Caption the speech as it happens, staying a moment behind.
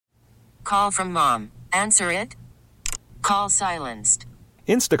Call from mom. Answer it. Call silenced.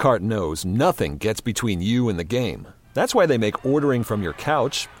 Instacart knows nothing gets between you and the game. That's why they make ordering from your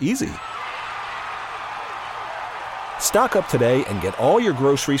couch easy. Stock up today and get all your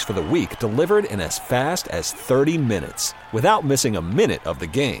groceries for the week delivered in as fast as 30 minutes without missing a minute of the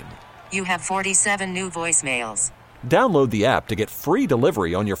game. You have 47 new voicemails. Download the app to get free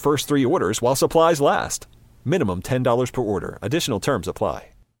delivery on your first 3 orders while supplies last. Minimum $10 per order. Additional terms apply.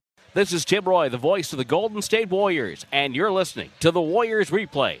 This is Tim Roye, the voice of the Golden State Warriors, and you're listening to the Warriors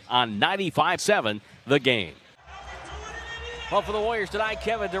Replay on 95.7 The Game. Well, for the Warriors tonight,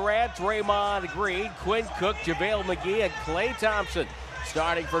 Kevin Durant, Draymond Green, Quinn Cook, JaVale McGee, and Klay Thompson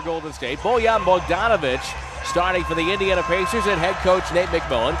starting for Golden State. Bojan Bogdanovic starting for the Indiana Pacers, and head coach Nate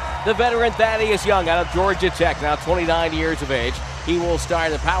McMillan. The veteran Thaddeus Young out of Georgia Tech, now 29 years of age. He will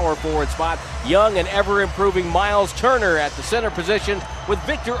start the power forward spot. Young and ever-improving Miles Turner at the center position, with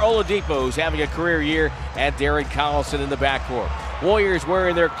Victor Oladipo, who's having a career year, and Darren Collison in the backcourt. Warriors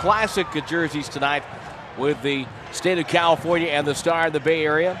wearing their classic jerseys tonight with the state of California and the star in the Bay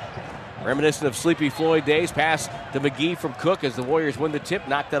Area. Reminiscent of Sleepy Floyd days. Pass to McGee from Cook as the Warriors win the tip.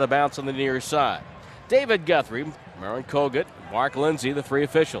 Knocked out of bounds on the near side. David Guthrie, Marin Kogut, Mark Lindsay, the 3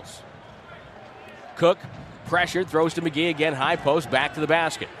 officials. Cook pressured, throws to McGee again, high post, back to the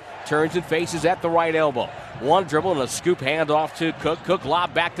basket. Turns and faces at the right elbow. One dribble and a scoop handoff to Cook. Cook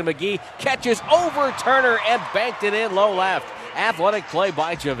lob back to McGee. Catches over Turner and banked it in low left. Athletic play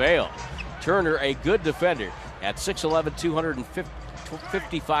by JaVale. Turner, a good defender at 6'11",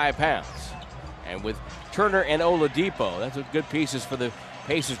 255 pounds. And with Turner and Oladipo, that's good pieces for the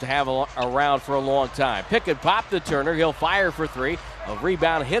Pacers to have around for a long time. Pick and pop to Turner. He'll fire for 3. A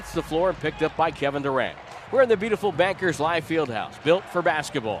rebound hits the floor and picked up by Kevin Durant. We're in the beautiful Bankers Live Fieldhouse, built for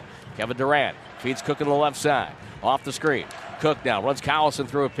basketball. Kevin Durant feeds Cook on the left side. Off the screen. Cook now runs Collison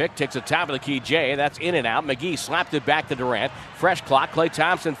through a pick, takes a top of the key J. That's in and out. McGee slapped it back to Durant. Fresh clock. Klay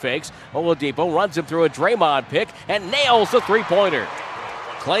Thompson fakes. Oladipo runs him through a Draymond pick and nails the three-pointer.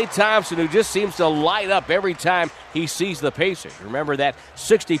 Klay Thompson, who just seems to light up every time he sees the Pacers. Remember that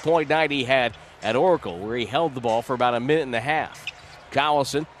 60-point night he had at Oracle, where he held the ball for about a minute and a half.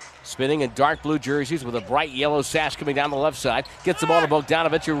 Collison spinning in dark blue jerseys with a bright yellow sash coming down the left side. Gets the ball to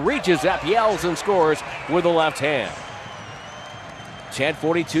Bogdanovic, who reaches up, yells, and scores with the left hand.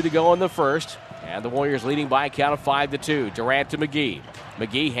 10:42 to go in the first, and the Warriors leading by a count of 5-2. Durant to McGee.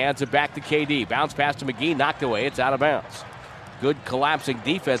 McGee hands it back to KD. Bounce pass to McGee, knocked away. It's out of bounds. Good collapsing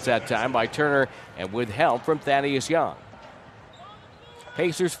defense that time by Turner, and with help from Thaddeus Young.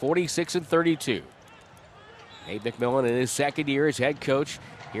 Pacers 46-32. Nate McMillan in his second year as head coach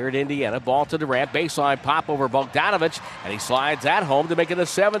here at Indiana. Ball to Durant. Baseline pop over Bogdanovic, and he slides that home to make it a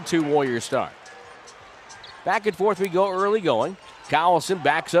 7-2 Warriors start. Back and forth we go early going. Collison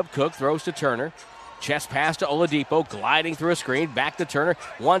backs up Cook, throws to Turner. Chest pass to Oladipo, gliding through a screen. Back to Turner.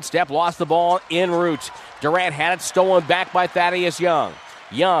 One step, lost the ball en route. Durant had it stolen back by Thaddeus Young.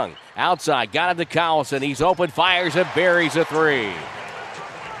 Young outside, got it to Collison. He's open, fires, and buries a 3.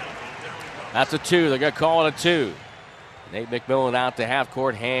 That's a 2. They're going to call it a 2. Nate McMillan out to half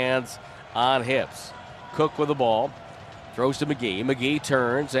court, hands on hips. Cook with the ball. Throws to McGee. McGee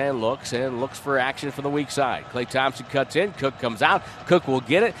turns and looks for action from the weak side. Klay Thompson cuts in. Cook comes out. Cook will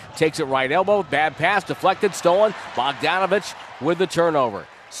get it. Takes it right elbow. Bad pass. Deflected. Stolen. Bogdanovic with the turnover.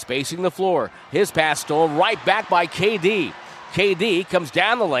 Spacing the floor. His pass stolen right back by KD. KD comes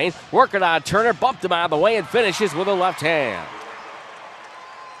down the lane. Working on Turner. Bumped him out of the way and finishes with a left hand.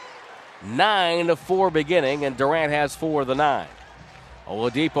 9-4 beginning, and Durant has 4 of the 9.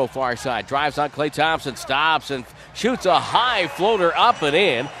 Oladipo far side, drives on Klay Thompson, stops and shoots a high floater up and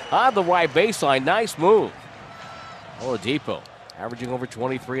in on the right baseline. Nice move. Oladipo averaging over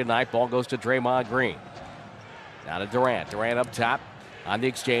 23 a night. Ball goes to Draymond Green. Now to Durant. Durant up top on the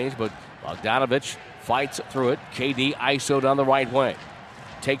exchange, but Bogdanovic fights through it. KD ISO'd on the right wing.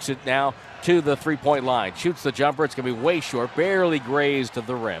 Takes it now to the three-point line. Shoots the jumper. It's going to be way short. Barely grazed to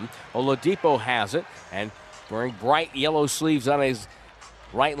the rim. Oladipo has it, and wearing bright yellow sleeves on his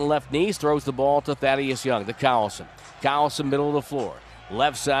right and left knees, throws the ball to Thaddeus Young, to Collison. Collison, middle of the floor.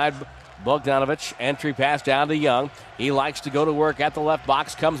 Left side, Bogdanovic. Entry pass down to Young. He likes to go to work at the left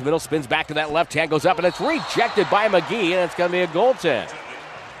box. Comes middle, spins back to that left hand, goes up, and it's rejected by McGee, and it's going to be a goaltend.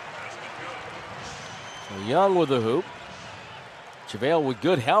 So Young with the hoop. JaVale with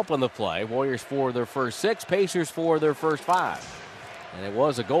good help on the play. Warriors for their first 6, Pacers for their first 5. And it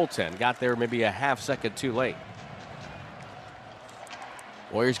was a goaltend. Got there maybe a half second too late.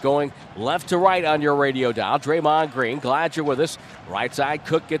 Warriors going left to right on your radio dial. Draymond Green, glad you're with us. Right side,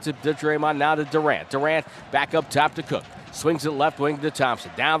 Cook gets it to Draymond, now to Durant. Durant back up top to Cook. Swings it left wing to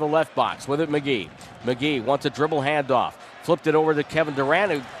Thompson. Down the left box with it McGee. McGee wants a dribble handoff. Flipped it over to Kevin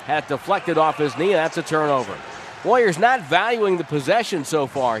Durant, who had it deflected off his knee. That's a turnover. Warriors not valuing the possession so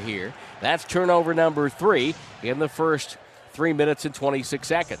far here. That's turnover number 3 in the first 3 minutes and 26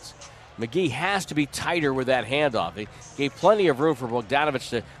 seconds. McGee has to be tighter with that handoff. He gave plenty of room for Bogdanovic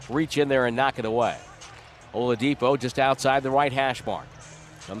to reach in there and knock it away. Oladipo just outside the right hash mark.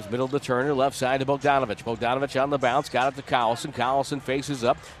 Comes middle to Turner, left side to Bogdanovic. Bogdanovic on the bounce, got it to Collison. Collison faces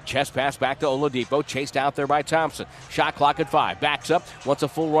up, chest pass back to Oladipo, chased out there by Thompson. Shot clock at 5, backs up, wants a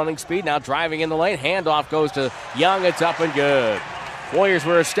full running speed, now driving in the lane. Handoff goes to Young, it's up and good. Warriors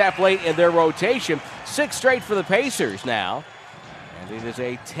were a step late in their rotation. 6 straight for the Pacers now. And it is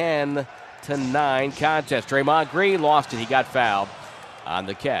a 10-9 contest. Draymond Green lost it, he got fouled on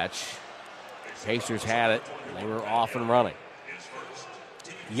the catch. Pacers had it, they were off and running.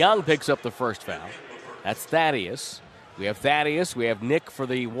 Young picks up the first foul. That's Thaddeus. We have Thaddeus, we have Nick for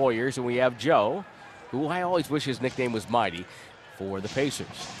the Warriors, and we have Joe, who I always wish his nickname was Mighty, for the Pacers.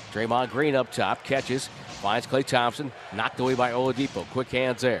 Draymond Green up top, catches, finds Klay Thompson, knocked away by Oladipo. Quick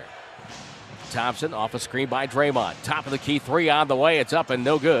hands there. Thompson off a screen by Draymond. Top of the key, 3 on the way. It's up and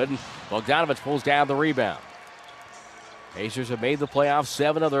no good. Bogdanovic pulls down the rebound. Pacers have made the playoffs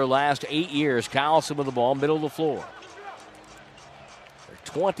 7 of their last 8 years. Collison with the ball, middle of the floor.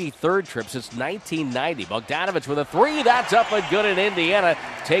 23rd trip since 1990. Bogdanovic with a 3. That's up and good, and Indiana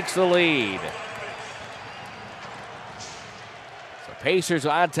takes the lead. So Pacers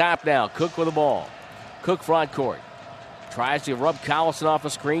on top now. Cook with the ball. Cook front court. Tries to rub Collison off a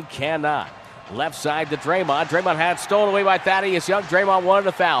screen. Cannot. Left side to Draymond. Draymond had stolen away by Thaddeus Young. Draymond wanted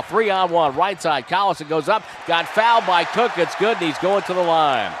a foul. 3-on-1. Right side. Collison goes up. Got fouled by Cook. It's good, and he's going to the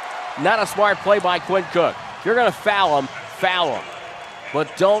line. Not a smart play by Quinn Cook. If you're going to foul him, foul him.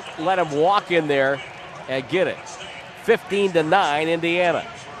 But don't let him walk in there and get it. 15-9, Indiana.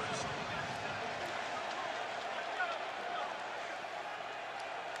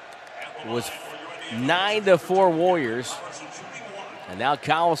 It was 9-4 Warriors. And now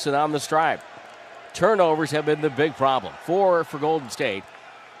Collison on the stripe. Turnovers have been the big problem. 4 for Golden State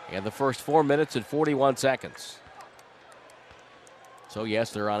in the first 4 minutes and 41 seconds. So,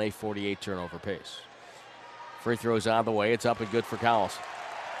 yes, they're on a 48 turnover pace. Free throws on the way. It's up and good for Collison.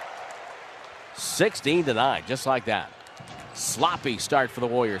 16-9, just like that. Sloppy start for the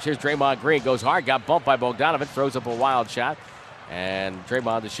Warriors. Here's Draymond Green. Goes hard. Got bumped by Bogdanovic. Throws up a wild shot. And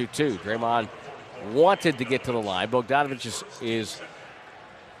Draymond to shoot 2. Draymond wanted to get to the line. Bogdanovic is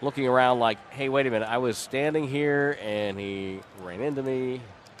looking around like, hey, wait a minute. I was standing here, and he ran into me.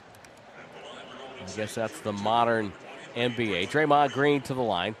 I guess that's the modern NBA. Draymond Green to the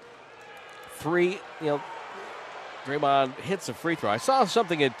line. 3, Draymond hits a free throw. I saw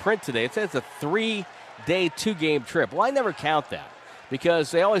something in print today. It says it's a 3-day, 2-game trip. Well, I never count that because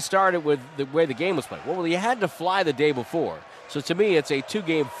they always started with the way the game was played. Well, you had to fly the day before. So to me, it's a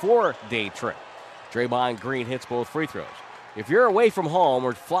 2-game, 4-day trip. Draymond Green hits both free throws. If you're away from home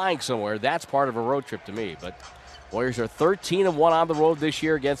or flying somewhere, that's part of a road trip to me. But Warriors are 13-1 on the road this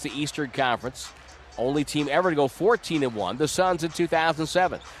year against the Eastern Conference. Only team ever to go 14-1. The Suns in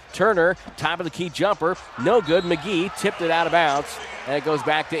 2007. Turner, top of the key jumper, no good. McGee tipped it out of bounds, and it goes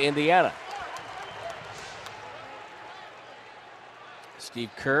back to Indiana. Steve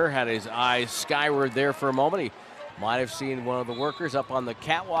Kerr had his eyes skyward there for a moment. He might have seen one of the workers up on the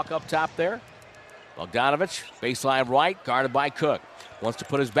catwalk up top there. Bogdanovic, baseline right, guarded by Cook. Wants to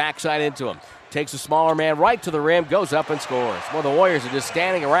put his backside into him. Takes a smaller man right to the rim, goes up and scores. Well, the Warriors are just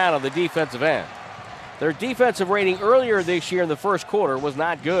standing around on the defensive end. Their defensive rating earlier this year in the first quarter was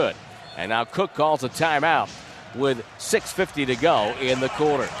not good. And now Cook calls a timeout with 6:50 to go in the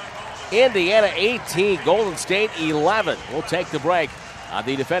quarter. Indiana 18, Golden State 11. We'll take the break on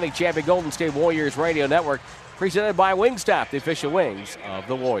the defending champion Golden State Warriors Radio Network, presented by Wingstop, the official wings of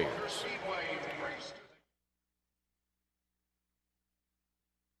the Warriors.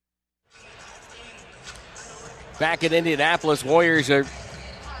 Back in Indianapolis, Warriors are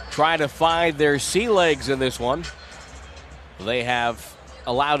trying to find their sea legs in this one. They have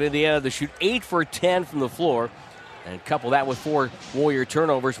allowed Indiana to shoot 8 for 10 from the floor and couple that with 4 Warrior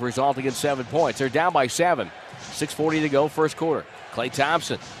turnovers, resulting in 7 points. They're down by 7. 6:40 to go, first quarter. Klay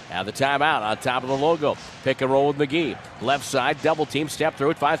Thompson have the timeout on top of the logo. Pick and roll with McGee. Left side, double team, step through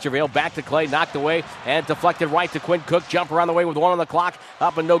it, finds JaVale, back to Klay, knocked away, and deflected right to Quinn Cook. Jump around the way with 1 on the clock,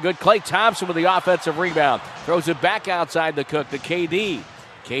 up and no good. Klay Thompson with the offensive rebound. Throws it back outside the Cook to KD.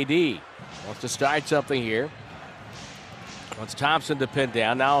 KD wants to start something here. Wants Thompson to pin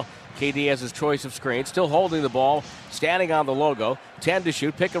down. Now KD has his choice of screens. Still holding the ball. Standing on the logo. 10 to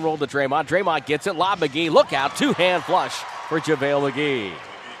shoot. Pick and roll to Draymond. Draymond gets it. Lob McGee. Look out. Two-hand flush for JaVale McGee.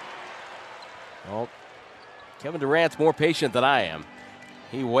 Well, Kevin Durant's more patient than I am.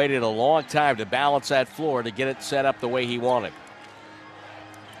 He waited a long time to balance that floor to get it set up the way he wanted.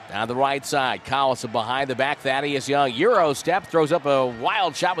 Down the right side, Collison behind the back. Thaddeus Young, Euro step, throws up a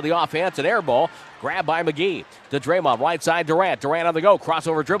wild shot with the offense, an air ball. Grabbed by McGee to Draymond, right side Durant. Durant on the go,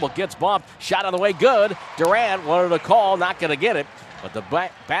 crossover dribble, gets bumped, shot on the way, good. Durant wanted a call, not going to get it, but the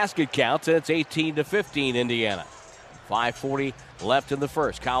basket counts, and it's 18-15 Indiana. 5:40 left in the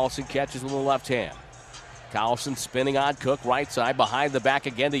first. Collison catches with the left hand. Collison spinning on Cook, right side, behind the back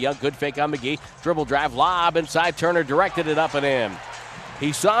again to Young. Good fake on McGee. Dribble drive, lob inside. Turner directed it up and in.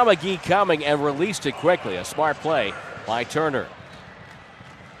 He saw McGee coming and released it quickly. A smart play by Turner.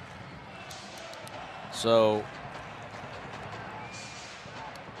 So,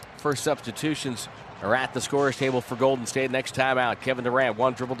 first substitutions are at the scorer's table for Golden State. Next time out, Kevin Durant,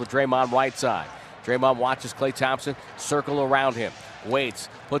 one dribble to Draymond, right side. Draymond watches Klay Thompson circle around him. Waits,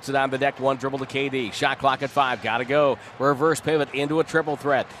 puts it on the deck, one dribble to KD. Shot clock at 5, gotta go. Reverse pivot into a triple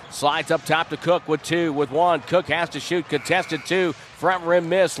threat. Slides up top to Cook with 2, with 1. Cook has to shoot, contested 2. Front rim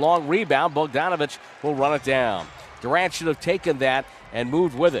miss, long rebound. Bogdanovich will run it down. Durant should have taken that and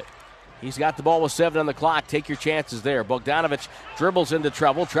moved with it. He's got the ball with 7 on the clock. Take your chances there. Bogdanovich dribbles into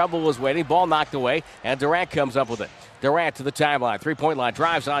trouble. Trouble was waiting. Ball knocked away, and Durant comes up with it. Durant to the timeline. Three-point line.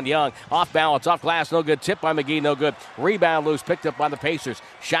 Drives on Young. Off balance. Off glass. No good. Tip by McGee. No good. Rebound loose. Picked up by the Pacers.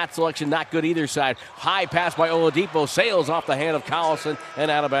 Shot selection not good either side. High pass by Oladipo. Sails off the hand of Collison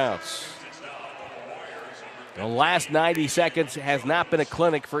and out of bounds. The last 90 seconds has not been a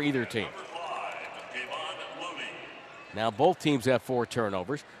clinic for either team. Now both teams have 4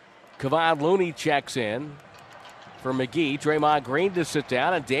 turnovers. Kevon Looney checks in for McGee. Draymond Green to sit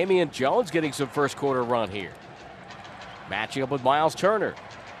down, and Damian Jones getting some first quarter run here. Matching up with Miles Turner.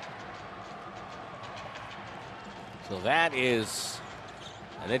 So that is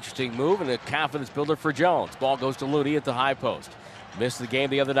an interesting move and a confidence builder for Jones. Ball goes to Looney at the high post. Missed the game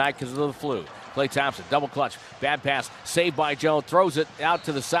the other night because of the flu. Klay Thompson, double clutch, bad pass, saved by Jones, throws it out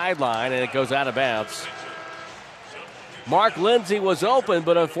to the sideline, and it goes out of bounds. Mark Lindsay was open,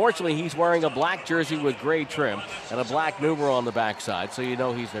 but unfortunately he's wearing a black jersey with gray trim and a black numeral on the backside, so you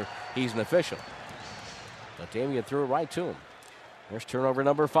know he's an official. But Damian threw it right to him. There's turnover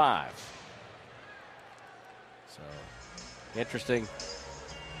number 5. So, interesting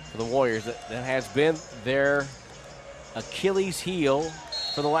for the Warriors. That has been their Achilles heel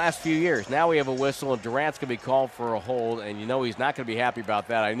for the last few years. Now we have a whistle, and Durant's going to be called for a hold, and you know he's not going to be happy about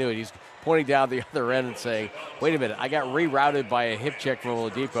that. I knew it. He's pointing down the other end and saying, wait a minute, I got rerouted by a hip check from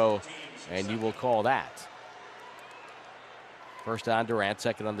Oladipo, and you will call that. First on Durant,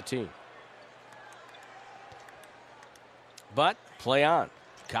 second on the team. But play on.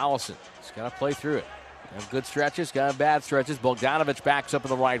 Collison, he's got to play through it. Got good stretches, got bad stretches. Bogdanovich backs up in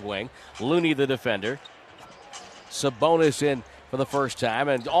the right wing. Looney the defender. Sabonis in for the first time,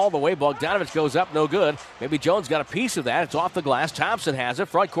 and all the way Bogdanovich goes up, no good. Maybe Jones got a piece of that. It's off the glass. Thompson has it.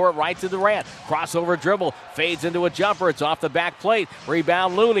 Front court right to Durant. Crossover dribble. Fades into a jumper. It's off the back plate.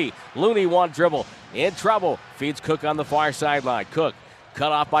 Rebound Looney. Looney one dribble. In trouble. Feeds Cook on the far sideline. Cook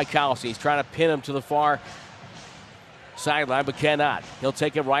cut off by Collison. He's trying to pin him to the far sideline, but cannot. He'll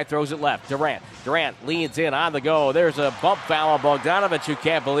take it right, throws it left. Durant leans in on the go. There's a bump foul on Bogdanovich. You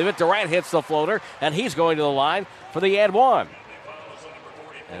can't believe it. Durant hits the floater, and he's going to the line for the and one.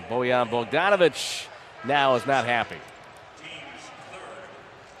 And Bojan Bogdanovich now is not happy.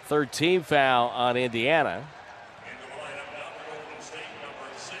 Third team foul on Indiana.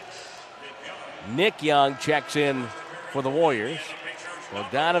 Nick Young checks in for the Warriors.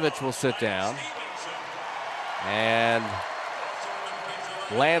 Bogdanovich will sit down. And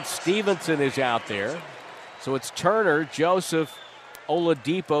Lance Stevenson is out there. So it's Turner, Joseph,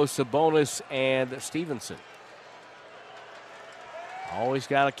 Oladipo, Sabonis, and Stevenson. Always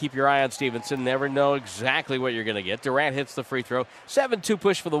got to keep your eye on Stevenson. Never know exactly what you're going to get. Durant hits the free throw. 7-2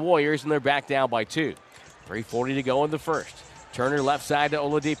 push for the Warriors, and they're back down by 2. 3:40 to go in the first. Turner left side to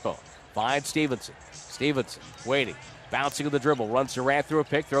Oladipo. Finds Stevenson. Stevenson waiting. Bouncing with the dribble. Runs Durant through a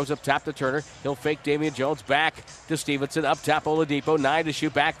pick. Throws up top to Turner. He'll fake Damian Jones. Back to Stevenson. Up top Oladipo. 9 to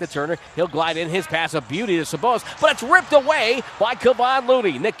shoot. Back to Turner. He'll glide in. His pass a beauty to Sabonis. But it's ripped away by Kevon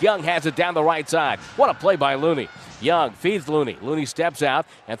Looney. Nick Young has it down the right side. What a play by Looney. Young feeds Looney. Looney steps out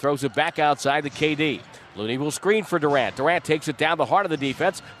and throws it back outside to KD. Looney will screen for Durant. Durant takes it down the heart of the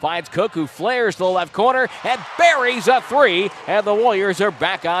defense. Finds Cook, who flares to the left corner and buries a 3. And the Warriors are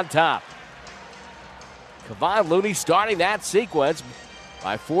back on top. Kevon Looney starting that sequence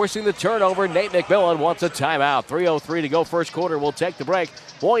by forcing the turnover. Nate McMillan wants a timeout. 3:03 to go first quarter. We'll take the break.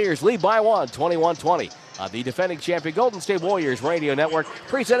 Warriors lead by 1, 21-20. On the defending champion Golden State Warriors Radio Network,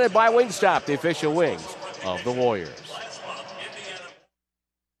 presented by Wingstop, the official wings of the Warriors.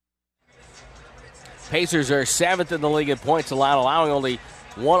 Pacers are 7th in the league in points allowed, allowing only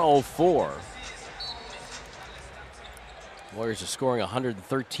 104. Warriors are scoring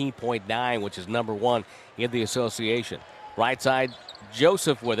 113.9, which is number 1 in the association. Right side,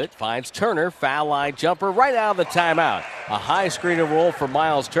 Joseph with it, finds Turner, foul line jumper right out of the timeout. A high screen and roll for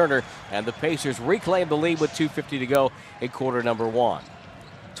Miles Turner, and the Pacers reclaim the lead with 2:50 to go in quarter number 1.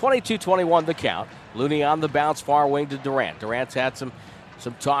 22-21 the count. Looney on the bounce, far wing to Durant. Durant's had some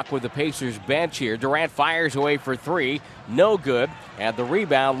talk with the Pacers bench here. Durant fires away for 3, no good, and the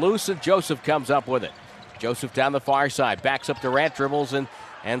rebound loose, and Joseph comes up with it. Joseph down the far side, backs up Durant, dribbles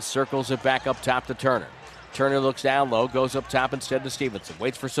and circles it back up top to Turner. Turner looks down low, goes up top instead to Stevenson.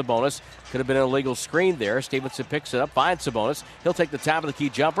 Waits for Sabonis. Could have been an illegal screen there. Stevenson picks it up, finds Sabonis. He'll take the top of the key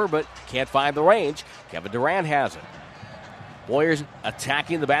jumper, but can't find the range. Kevin Durant has it. Warriors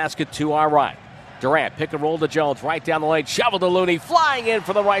attacking the basket to our right. Durant, pick and roll to Jones, right down the lane. Shovel to Looney, flying in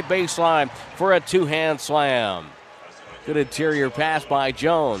for the right baseline for a two-hand slam. Good interior pass by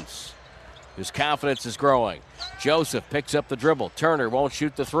Jones. His confidence is growing. Joseph picks up the dribble. Turner won't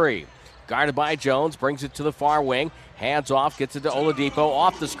shoot the 3. Guarded by Jones, brings it to the far wing. Hands off, gets it to Oladipo.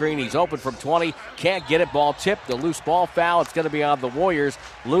 Off the screen, he's open from 20. Can't get it, ball tipped. The loose ball foul, it's going to be on the Warriors.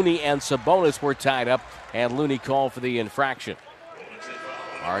 Looney and Sabonis were tied up, and Looney called for the infraction.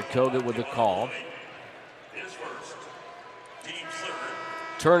 Art Koga with the call.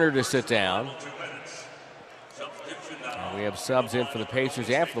 Turner to sit down. And we have subs in for the Pacers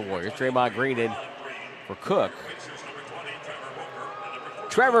and for the Warriors. Draymond Green in for Cook.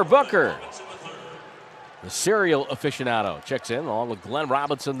 Trevor Booker, the serial aficionado, checks in along with Glenn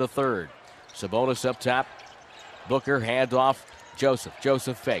Robinson III. Sabonis up top. Booker, hand off. Joseph.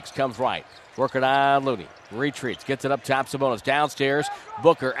 Joseph fakes, comes right. Working on Looney. Retreats, gets it up top. Sabonis downstairs.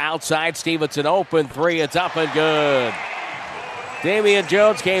 Booker outside. Stevenson open 3. It's up and good. Damian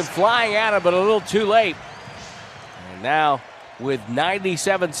Jones came flying at him, but a little too late. And now, with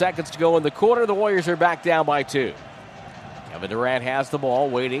 97 seconds to go in the quarter, the Warriors are back down by 2. Kevin Durant has the ball,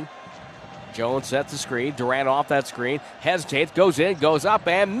 waiting. Jones sets the screen. Durant off that screen. Hesitates, goes in, goes up,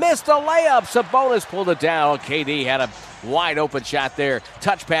 and missed a layup. Sabonis pulled it down. KD had a wide open shot there.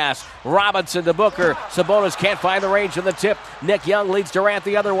 Touch pass. Robinson to Booker. Sabonis can't find the range of the tip. Nick Young leads Durant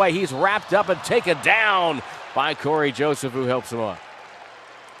the other way. He's wrapped up and taken down by Corey Joseph, who helps him up.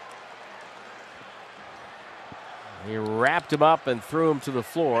 He wrapped him up and threw him to the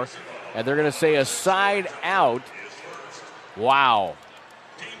floor. And they're going to say a side out. Wow.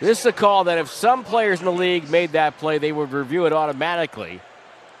 This is a call that if some players in the league made that play, they would review it automatically.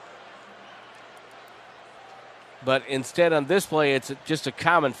 But instead on this play, it's just a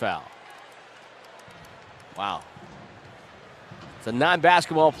common foul. Wow. It's a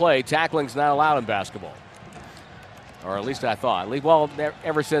non-basketball play. Tackling's not allowed in basketball. Or at least I thought. Well,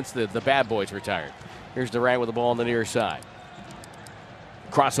 ever since the bad boys retired. Here's Durant with the ball on the near side.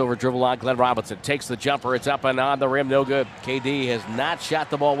 Crossover dribble on Glenn Robinson. Takes the jumper. It's up and on the rim. No good. KD has not shot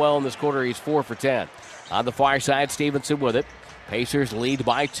the ball well in this quarter. He's 4 for 10. On the far side, Stevenson with it. Pacers lead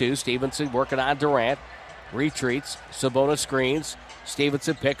by 2. Stevenson working on Durant. Retreats. Sabonis screens.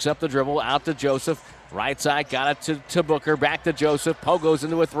 Stevenson picks up the dribble. Out to Joseph. Right side. Got it to Booker. Back to Joseph. Poe goes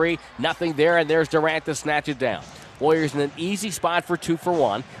into a 3. Nothing there. And there's Durant to snatch it down. Warriors in an easy spot for 2 for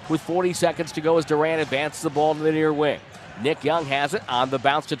 1. With 40 seconds to go as Durant advances the ball to the near wing. Nick Young has it on the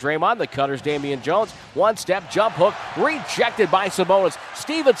bounce to Draymond. The cutter's Damian Jones. One step, jump hook, rejected by Sabonis.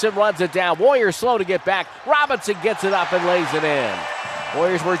 Stevenson runs it down. Warriors slow to get back. Robinson gets it up and lays it in.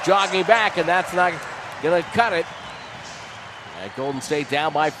 Warriors were jogging back, and that's not going to cut it. And Golden State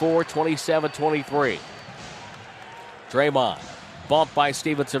down by 4, 27-23. Draymond, bumped by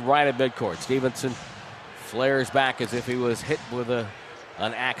Stevenson right at midcourt. Stevenson flares back as if he was hit with an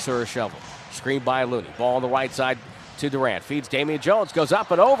axe or a shovel. Screened by Looney. Ball on the right side to Durant. Feeds Damian Jones. Goes up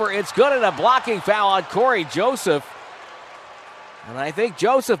and over. It's good, and a blocking foul on Corey Joseph. And I think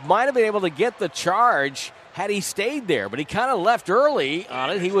Joseph might have been able to get the charge had he stayed there, but he kind of left early on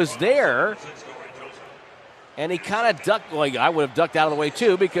it. He was there, and he kind of ducked. Well, I would have ducked out of the way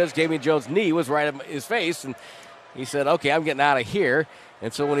too because Damian Jones' knee was right at his face, and he said, okay, I'm getting out of here.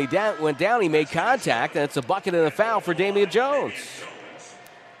 And so when he went down, he made contact, and it's a bucket and a foul for Damian Jones.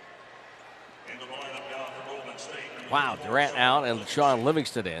 Wow, Durant out and Sean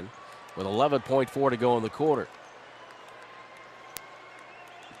Livingston in with 11.4 to go in the quarter.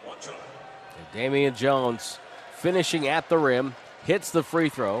 And Damian Jones finishing at the rim, hits the free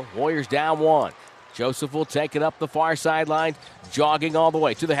throw. Warriors down 1. Joseph will take it up the far sideline, jogging all the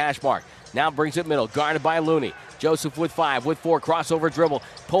way to the hash mark. Now brings it middle, guarded by Looney. Joseph with 5, with 4, crossover dribble,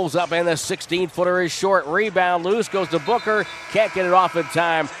 pulls up, and the 16-footer is short. Rebound loose, goes to Booker, can't get it off in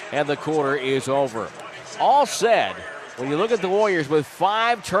time, and the quarter is over. All said, when you look at the Warriors with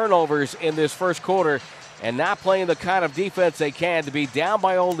 5 turnovers in this first quarter and not playing the kind of defense they can, to be down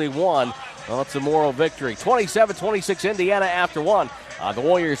by only 1, well, it's a moral victory. 27-26 Indiana after 1. The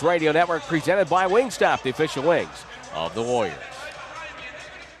Warriors Radio Network presented by Wingstop, the official wings of the Warriors.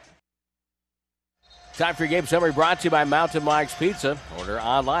 Time for your game summary brought to you by Mountain Mike's Pizza. Order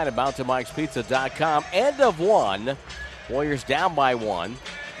online at mountainmikespizza.com. End of 1. Warriors down by 1.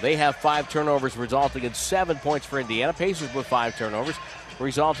 They have 5 turnovers, resulting in 7 points for Indiana. Pacers with 5 turnovers,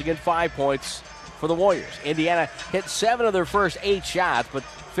 resulting in 5 points for the Warriors. Indiana hit 7 of their first 8 shots, but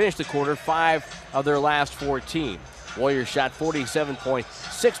finished the quarter 5 of their last 14. Warriors shot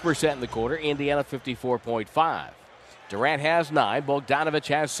 47.6% in the quarter. Indiana 54.5%. Durant has 9. Bogdanovic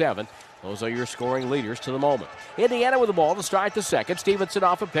has 7. Those are your scoring leaders to the moment. Indiana with the ball to start the second. Stevenson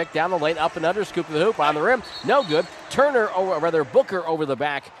off a pick down the lane, up and under, scoop of the hoop on the rim. No good. Booker over the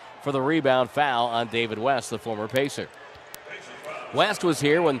back for the rebound, foul on David West, the former Pacer. West was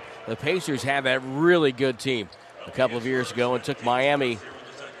here when the Pacers had that really good team a couple of years ago and took Miami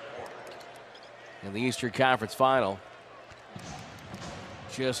in the Eastern Conference Final.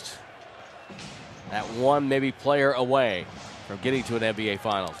 Just that one maybe player away from getting to an NBA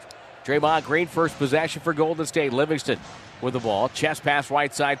Finals. Draymond Green, first possession for Golden State. Livingston with the ball. Chest pass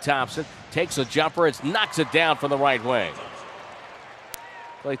right side. Thompson takes a jumper and knocks it down from the right wing.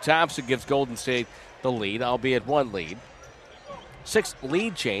 Klay Thompson gives Golden State the lead, albeit 1 lead. 6th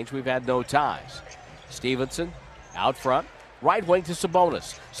lead change. We've had no ties. Stevenson out front. Right wing to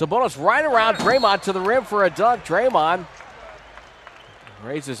Sabonis. Sabonis right around Draymond to the rim for a dunk. Draymond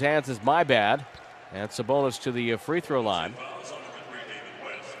raises his hands as my bad. And Sabonis to the free throw line.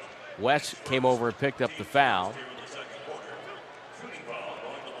 West came over and picked up the foul.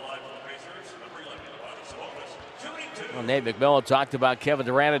 Well, Nate McMillan talked about Kevin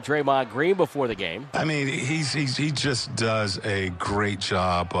Durant and Draymond Green before the game. I mean, he just does a great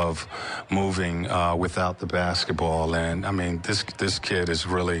job of moving without the basketball, and I mean, this kid is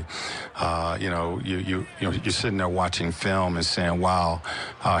really, you're sitting there watching film and saying, wow,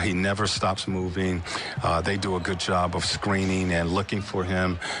 he never stops moving. They do a good job of screening and looking for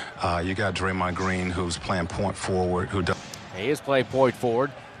him. You got Draymond Green, who's playing point forward. He is playing point forward.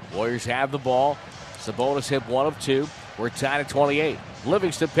 Warriors have the ball. Sabonis hit 1 of 2. We're tied at 28.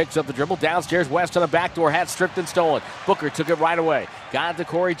 Livingston picks up the dribble. Downstairs, West on a backdoor. Hat stripped and stolen. Booker took it right away. Got it to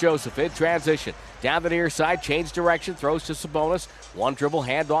Corey Joseph in transition. Down the near side, changed direction, throws to Sabonis. 1 dribble,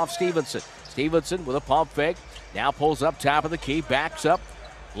 handoff Stevenson. Stevenson with a pump fake. Now pulls up top of the key, backs up,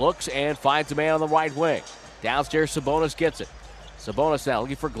 looks, and finds a man on the right wing. Downstairs, Sabonis gets it. Sabonis now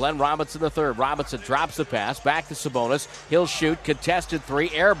looking for Glenn Robinson III. Robinson drops the pass, back to Sabonis. He'll shoot, contested 3,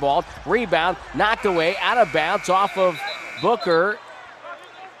 airballed, rebound, knocked away, out of bounds off of Booker.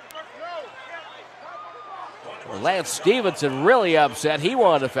 Lance Stevenson really upset. He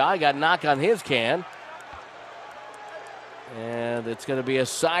wanted a foul. He got knocked on his can. And it's going to be a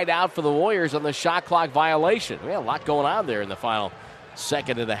side out for the Warriors on the shot clock violation. We had a lot going on there in the final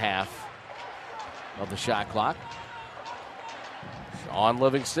second and a half of the shot clock. On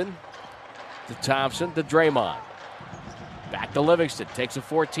Livingston to Thompson to Draymond. Back to Livingston. Takes a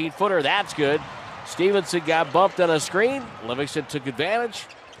 14-footer. That's good. Stevenson got bumped on a screen. Livingston took advantage.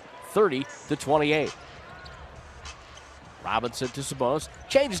 30-28. Robinson to Sabonis.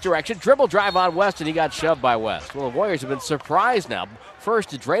 Changes direction. Dribble drive on West, and he got shoved by West. Well, the Warriors have been surprised now. First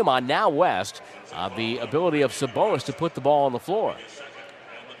to Draymond, now West. The ability of Sabonis to put the ball on the floor.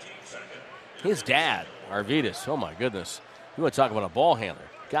 His dad, Arvydas, oh my goodness. You want to talk about a ball handler.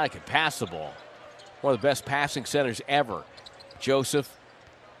 Guy can pass the ball. One of the best passing centers ever. Joseph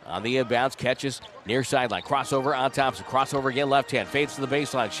on the inbounds, catches near sideline. Crossover on Thompson. Crossover again, left hand. Fades to the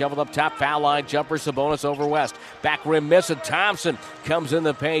baseline. Shoveled up top. Foul line. Jumper. Sabonis over West. Back rim miss, and Thompson comes in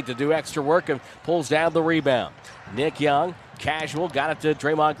the paint to do extra work and pulls down the rebound. Nick Young, casual, got it to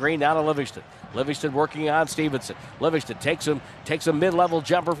Draymond Green, down to Livingston. Livingston working on Stevenson. Livingston takes a mid-level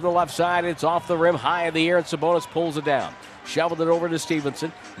jumper from the left side. It's off the rim, high in the air, and Sabonis pulls it down. Shoveled it over to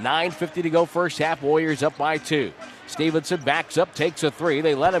Stevenson. 9:50 to go first half. Warriors up by 2. Stevenson backs up, takes a 3.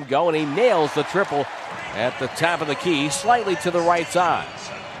 They let him go, and he nails the triple at the top of the key, slightly to the right side.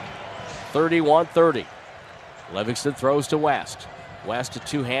 31-30. Livingston throws to West. West to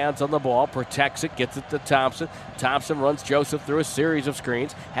two hands on the ball, protects it, gets it to Thompson. Thompson runs Joseph through a series of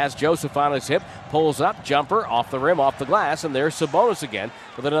screens, has Joseph on his hip, pulls up, jumper, off the rim, off the glass, and there's Sabonis again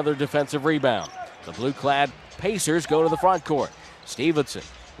with another defensive rebound. The blue-clad Pacers go to the front court. Stevenson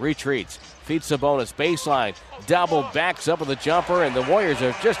retreats, feeds Sabonis, baseline, double, backs up with a jumper, and the Warriors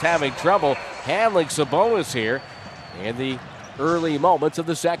are just having trouble handling Sabonis here in the early moments of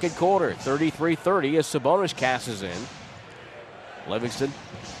the second quarter. 33-30 as Sabonis cashes in. Livingston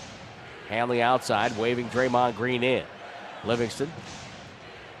handling outside, waving Draymond Green in. Livingston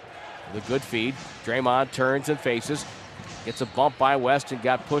with a good feed. Draymond turns and faces. Gets a bump by West and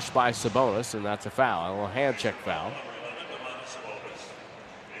got pushed by Sabonis, and that's a foul. A little hand check foul.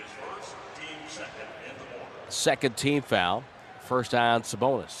 Second team foul. First eye on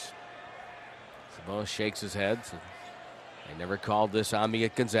Sabonis. Sabonis shakes his head. They never called this on me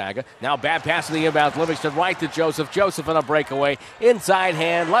at Gonzaga. Now bad pass in the inbounds. Livingston right to Joseph. Joseph on a breakaway. Inside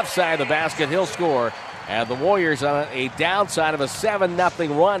hand, left side of the basket. He'll score. And the Warriors on a downside of a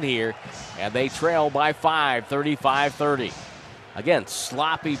 7-0 run here. And they trail by 5, 35-30. Again,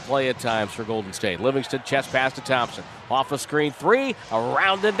 sloppy play at times for Golden State. Livingston chest pass to Thompson. Off a screen three.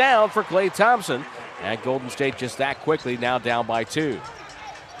 Around and down for Klay Thompson. And Golden State just that quickly now down by 2.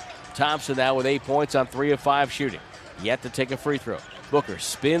 Thompson now with 8 points on 3 of 5 shooting. Yet to take a free throw. Booker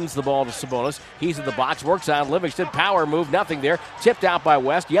spins the ball to Sabonis. He's in the box, works on Livingston. Power move, nothing there. Tipped out by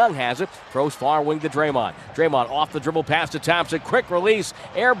West. Young has it. Throws far wing to Draymond. Draymond off the dribble pass to Thompson. Quick release.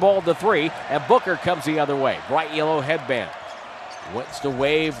 Air ball to 3. And Booker comes the other way. Bright yellow headband. Wants to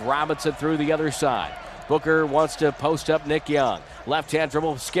wave Robinson through the other side. Booker wants to post up Nick Young. Left-hand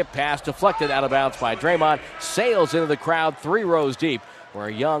dribble, skip pass, deflected out of bounds by Draymond. Sails into the crowd 3 rows deep, where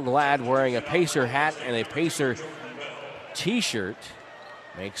a young lad wearing a Pacer hat and a Pacer T-shirt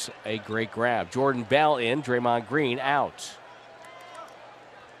makes a great grab. Jordan Bell in, Draymond Green out.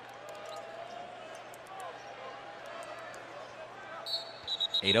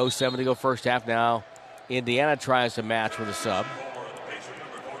 .807 to go first half now. Indiana tries to match with a sub.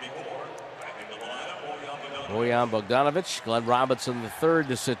 Bojan Bogdanovic, Glenn Robinson III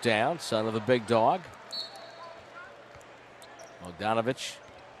to sit down, son of the big dog. Bogdanovic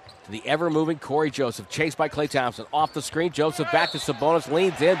to the ever-moving Corey Joseph, chased by Klay Thompson. Off the screen, Joseph back to Sabonis,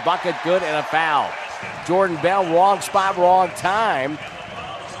 leans in, bucket good, and a foul. Jordan Bell, wrong spot, wrong time.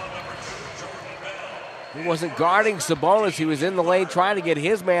 He wasn't guarding Sabonis. He was in the lane trying to get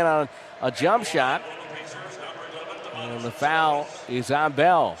his man on a jump shot. And the foul is on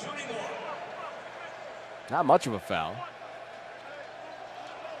Bell. Not much of a foul.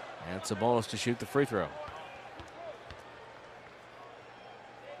 And Sabonis to shoot the free throw.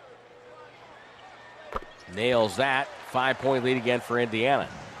 Nails that. 5-point lead again for Indiana.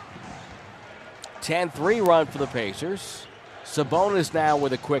 10-3 run for the Pacers. Sabonis now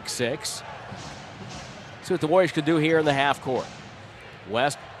with a quick 6. See what the Warriors can do here in the half court.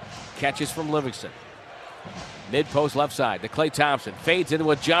 West catches from Livingston. Mid-post left side to Klay Thompson. Fades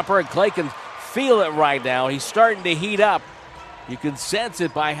into a jumper, and Klay can feel it right now. He's starting to heat up. You can sense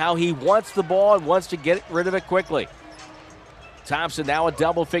it by how he wants the ball and wants to get rid of it quickly. Thompson now at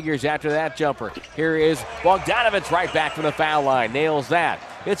double figures after that jumper. Here is Bogdanovic right back from the foul line. Nails that.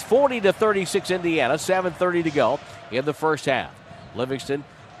 It's 40-36 Indiana. 7:30 to go in the first half. Livingston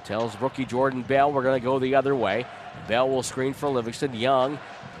tells rookie Jordan Bell we're going to go the other way. Bell will screen for Livingston. Young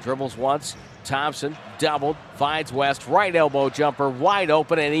dribbles once. Thompson doubled, finds West, right elbow jumper, wide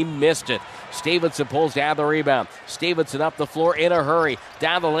open, and he missed it. Stevenson pulls down the rebound. Stevenson up the floor in a hurry.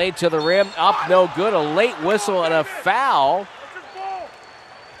 Down the lane to the rim, up no good. A late whistle and a foul.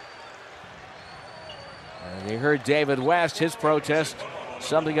 And you heard David West, his protest,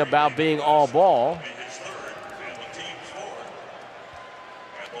 something about being all ball.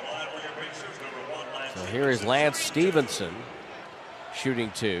 So here is Lance Stevenson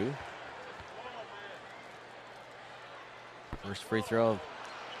shooting 2. First free throw.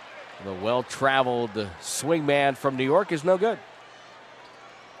 The well-traveled swingman from New York is no good.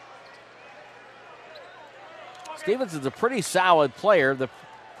 Stevenson's a pretty solid player. The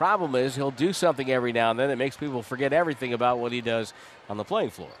problem is he'll do something every now and then that makes people forget everything about what he does on the playing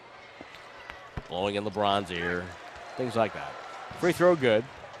floor. Blowing in LeBron's ear, things like that. Free throw good.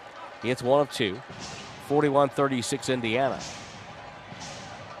 He hits 1 of 2. 41-36 Indiana.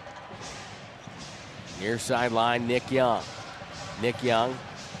 Near sideline, Nick Young. Nick Young,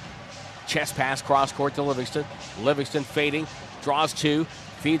 chest pass cross court to Livingston. Livingston fading, draws 2,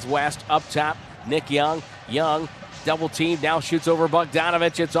 feeds West up top. Nick Young, double team, now shoots over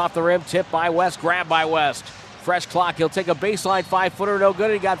Bogdanovic. It's off the rim, tipped by West, grabbed by West. Fresh clock, he'll take a baseline 5-footer, no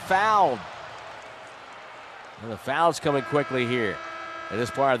good, he got fouled. And the foul's coming quickly here. in this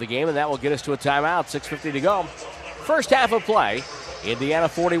part of the game, and that will get us to a timeout. 6:50 to go. First half of play. Indiana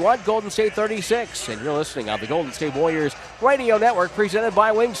 41, Golden State 36. And you're listening on the Golden State Warriors Radio Network, presented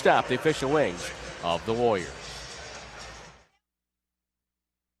by Wingstop, the official wings of the Warriors.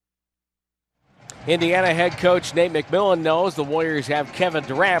 Indiana head coach Nate McMillan knows the Warriors have Kevin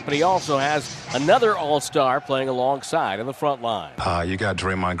Durant, but he also has another all-star playing alongside in the front line. You got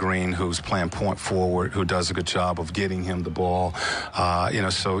Draymond Green, who's playing point forward, who does a good job of getting him the ball.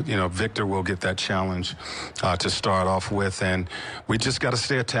 Victor will get that challenge to start off with, and we just got to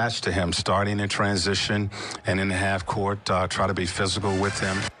stay attached to him, starting in transition and in the half court, try to be physical with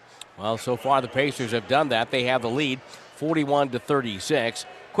him. Well, so far the Pacers have done that. They have the lead, 41-36.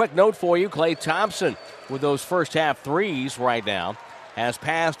 Quick note for you, Klay Thompson with those first half threes right now has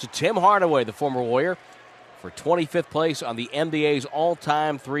passed to Tim Hardaway, the former Warrior, for 25th place on the NBA's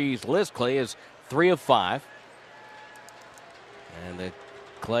all-time threes list. Klay is 3 of 5. And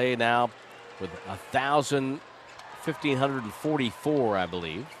Klay now with 1,544, I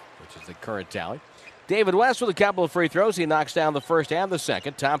believe, which is the current tally. David West with a couple of free throws. He knocks down the first and the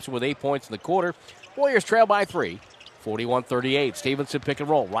second. Thompson with 8 points in the quarter. Warriors trail by 3. 41-38. Stevenson pick and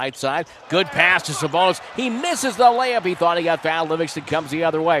roll. Right side. Good pass to Sabonis. He misses the layup. He thought he got fouled. Livingston comes the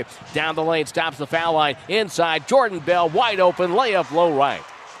other way. Down the lane. Stops the foul line. Inside. Jordan Bell. Wide open. Layup low right.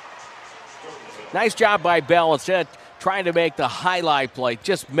 Nice job by Bell. Instead of trying to make the highlight play,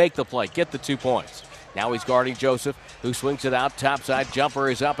 just make the play. Get the 2 points. Now he's guarding Joseph, who swings it out. Topside jumper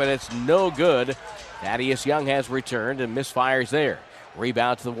is up, and it's no good. Thaddeus Young has returned and misfires there.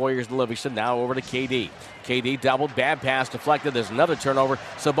 Rebound to the Warriors and Livingston. Now over to KD. KD doubled. Bad pass deflected. There's another turnover.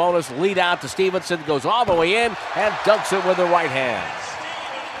 Sabonis lead out to Stevenson. Goes all the way in and dunks it with the right hand.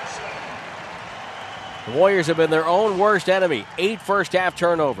 The Warriors have been their own worst enemy. 8 first half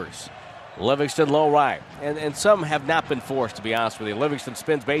turnovers. Livingston low right. And some have not been forced, to be honest with you. Livingston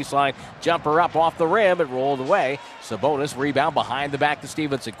spins baseline. Jumper up off the rim. It rolled away. Sabonis rebound behind the back to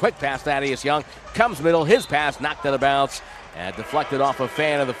Stevenson. Quick pass, Thaddeus Young. Comes middle. His pass knocked out of bounds. And deflected off a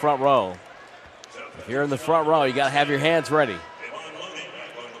fan in the front row. If you're in the front row, you got to have your hands ready.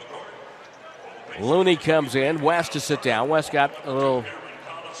 Looney comes in. West to sit down. West got a little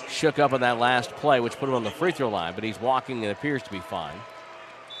shook up on that last play, which put him on the free throw line, but he's walking and appears to be fine.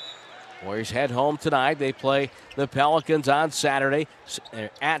 Warriors head home tonight. They play the Pelicans on Saturday,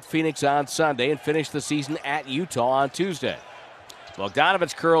 at Phoenix on Sunday, and finish the season at Utah on Tuesday.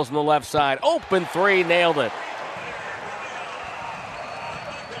 Bogdanovich curls on the left side. Open three, nailed it.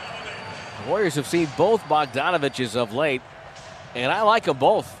 The Warriors have seen both Bogdanoviches of late, and I like them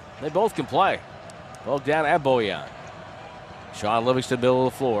both. They both can play. Bogdan and Bojan. Sean Livingston, middle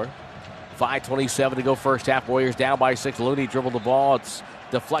of the floor. 5:27 to go first half. Warriors down by 6. Looney dribbled the ball. It's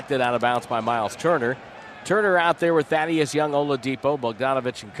deflected out of bounds by Miles Turner. Turner out there with Thaddeus Young, Oladipo,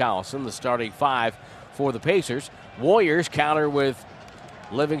 Bogdanovich, and Collison, the starting 5 for the Pacers. Warriors counter with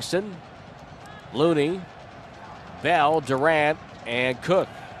Livingston, Looney, Bell, Durant, and Cook.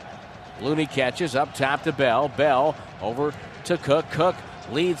 Looney catches up top to Bell. Bell over to Cook. Cook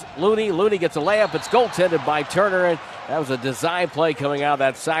leads Looney. Looney gets a layup. It's goaltended by Turner, and that was a design play coming out of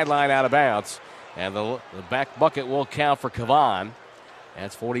that sideline out of bounds. And the back bucket will count for Kavan.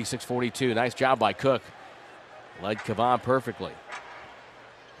 That's 46-42. Nice job by Cook. Led Kavan perfectly.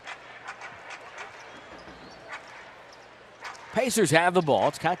 Pacers have the ball.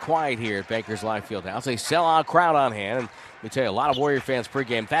 It's kind of quiet here at Bankers Life Fieldhouse. A sellout crowd on hand. And let me tell you, a lot of Warrior fans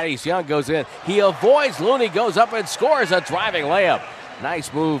pregame. Thaddeus Young goes in. He avoids. Looney goes up and scores a driving layup.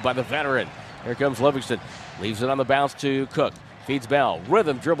 Nice move by the veteran. Here comes Livingston. Leaves it on the bounce to Cook. Feeds Bell.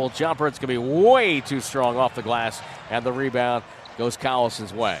 Rhythm dribble jumper. It's going to be way too strong off the glass. And the rebound goes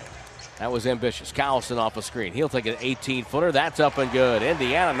Collison's way. That was ambitious. Collison off a screen. He'll take an 18-footer. That's up and good.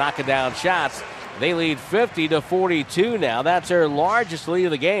 Indiana knocking down shots. They lead 50-42 now. That's their largest lead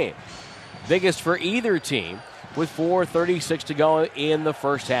of the game. Biggest for either team with 4:36 to go in the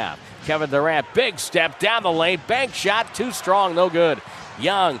first half. Kevin Durant, big step down the lane. Bank shot, too strong, no good.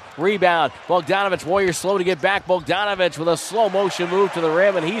 Young, rebound. Bogdanovich, Warriors slow to get back. Bogdanovich with a slow motion move to the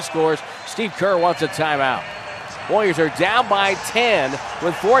rim, and he scores. Steve Kerr wants a timeout. Warriors are down by 10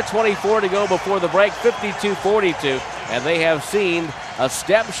 with 4:24 to go before the break, 52-42, and they have seen a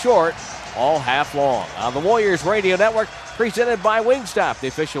step short all half long. On the Warriors Radio Network, presented by Wingstop, the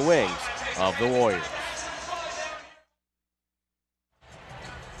official wings of the Warriors.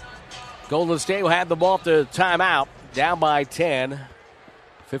 Golden State will have the ball to timeout, down by 10,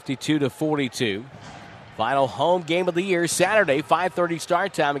 52-42. Final home game of the year, Saturday, 5:30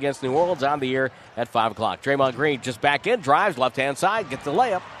 start time against New Orleans, on the air at 5 o'clock. Draymond Green just back in, drives left-hand side, gets the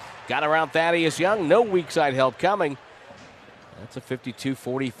layup. Got around Thaddeus Young, no weak side help coming. That's a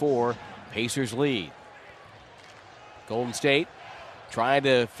 52-44 Pacers lead. Golden State trying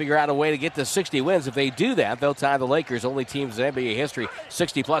to figure out a way to get to 60 wins. If they do that, they'll tie the Lakers, only teams in NBA history,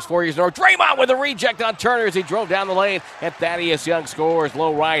 60-plus 4 years in a row. Draymond with a reject on Turner as he drove down the lane, and Thaddeus Young scores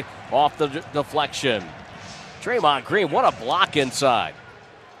low right off the deflection. Draymond Green, what a block inside.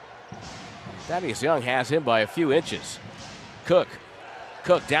 Thaddeus Young has him by a few inches. Cook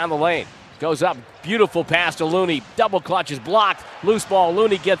down the lane. Goes up. Beautiful pass to Looney. Double clutch is blocked. Loose ball.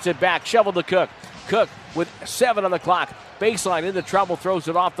 Looney gets it back. Shovel to Cook. Cook with 7 on the clock. Baseline into trouble. Throws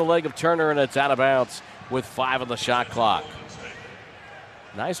it off the leg of Turner, and it's out of bounds with 5 on the shot clock.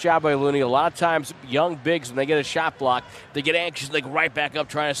 Nice job by Looney. A lot of times, young bigs, when they get a shot block, they get anxious. They go right back up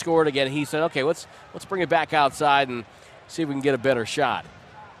trying to score it again. He said, okay, let's bring it back outside and see if we can get a better shot.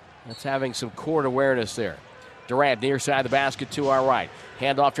 That's having some court awareness there. Durant near side of the basket to our right.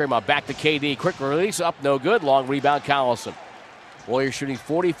 Hand off Draymond. Back to KD. Quick release. Up. No good. Long rebound. Collison. Warriors shooting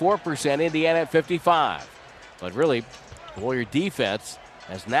 44%. Indiana at 55%. But really, the Warrior defense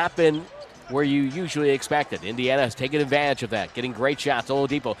has not been where you usually expect it. Indiana has taken advantage of that. Getting great shots.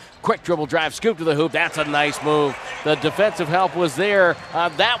 Oladipo. Quick dribble drive. Scoop to the hoop. That's a nice move. The defensive help was there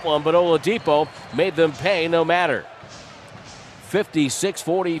on that one, but Oladipo made them pay no matter.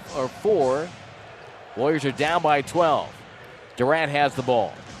 56-44. Warriors are down by 12. Durant has the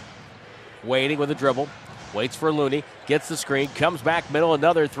ball. Waiting with a dribble. Waits for Looney. Gets the screen. Comes back middle.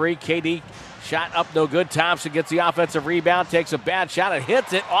 Another three. KD shot up no good. Thompson gets the offensive rebound. Takes a bad shot and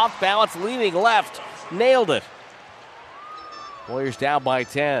hits it off balance. Leaning left. Nailed it. Warriors down by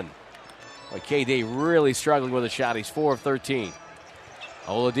 10. Boy, KD really struggling with a shot. He's 4 of 13.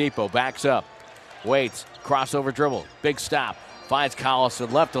 Oladipo backs up. Waits. Crossover dribble. Big stop. Finds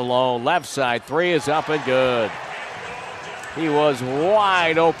Collison left alone. Left side. 3 is up and good. He was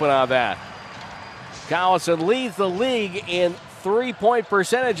wide open on that. Collison leads the league in three-point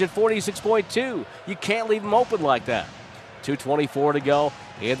percentage at 46.2. You can't leave him open like that. 2:24 to go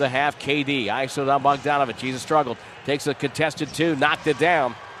in the half. KD ISO'd on Bogdanovic. He's struggled. Takes a contested 2. Knocked it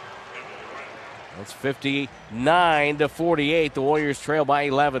down. That's 59-48. The Warriors trail by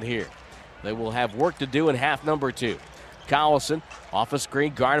 11 here. They will have work to do in half number 2. Collison off a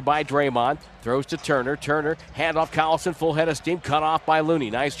screen, guarded by Draymond. Throws to Turner. Turner, handoff Collison, full head of steam, cut off by Looney.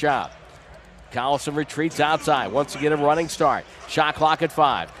 Nice job. Collison retreats outside. Wants to get a running start. Shot clock at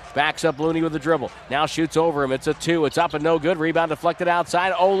 5. Backs up Looney with the dribble. Now shoots over him. It's a 2. It's up and no good. Rebound deflected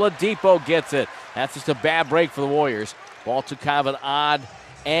outside. Oladipo gets it. That's just a bad break for the Warriors. Ball took kind of an odd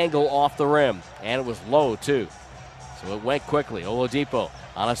angle off the rim, and it was low too. So it went quickly. Oladipo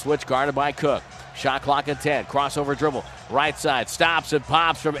on a switch, guarded by Cook. Shot clock at 10. Crossover dribble. Right side. Stops and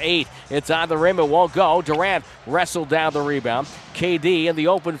pops from 8. It's on the rim. It won't go. Durant wrestled down the rebound. KD in the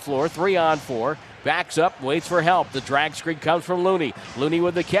open floor. 3-on-4. Backs up. Waits for help. The drag screen comes from Looney. Looney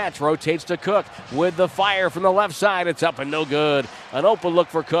with the catch. Rotates to Cook with the fire from the left side. It's up and no good. An open look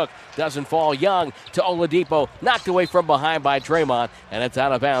for Cook. Doesn't fall. Young to Oladipo. Knocked away from behind by Draymond. And it's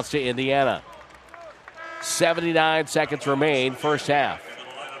out of bounds to Indiana. 79 seconds remain. First half.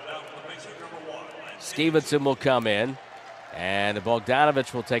 Stevenson will come in, and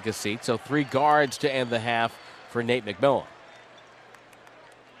Bogdanovic will take a seat. So 3 guards to end the half for Nate McMillan.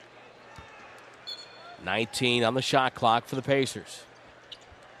 19 on the shot clock for the Pacers.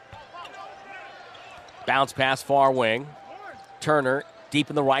 Bounce pass far wing. Turner deep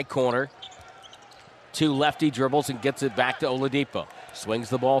in the right corner. 2 lefty dribbles and gets it back to Oladipo. Swings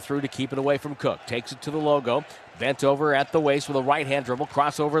the ball through to keep it away from Cook. Takes it to the logo. Bent over at the waist with a right-hand dribble.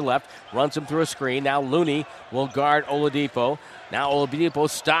 Crossover left. Runs him through a screen. Now Looney will guard Oladipo. Now Oladipo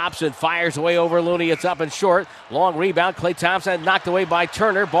stops and fires away over Looney. It's up and short. Long rebound. Klay Thompson knocked away by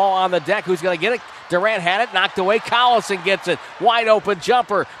Turner. Ball on the deck. Who's going to get it? Durant had it. Knocked away. Collison gets it. Wide open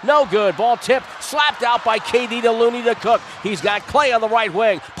jumper. No good. Ball tipped. Slapped out by KD to Looney to Cook. He's got Klay on the right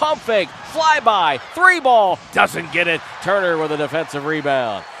wing. Pump fake. Flyby. 3-ball. Doesn't get it. Turner with a defensive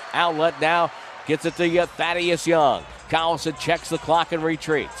rebound. Outlet now. Gets it to Thaddeus Young. Collison checks the clock and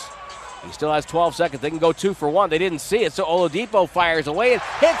retreats. He still has 12 seconds. They can go 2 for 1. They didn't see it, so Oladipo fires away and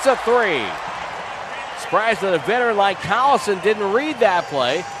hits a 3. Surprised that a veteran like Collison didn't read that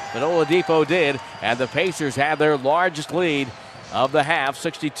play, but Oladipo did, and the Pacers had their largest lead of the half,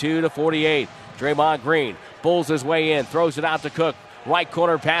 62-48. Draymond Green pulls his way in, throws it out to Cook. Right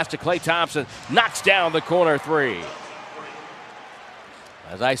corner pass to Klay Thompson. Knocks down the corner 3.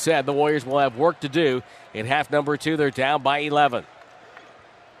 As I said, the Warriors will have work to do in half number 2. They're down by 11.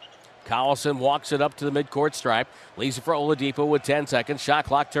 Collison walks it up to the midcourt stripe. Leaves it for Oladipo with 10 seconds. Shot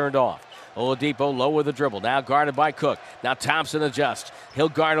clock turned off. Oladipo low with the dribble. Now guarded by Cook. Now Thompson adjusts. He'll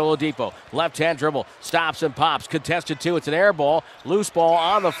guard Oladipo. Left-hand dribble. Stops and pops. Contested two. It's an air ball. Loose ball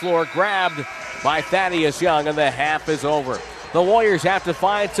on the floor. Grabbed by Thaddeus Young, and the half is over. The Warriors have to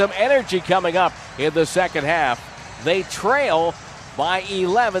find some energy coming up in the second half. They trail by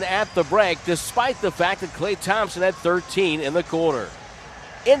 11 at the break, despite the fact that Klay Thompson had 13 in the quarter.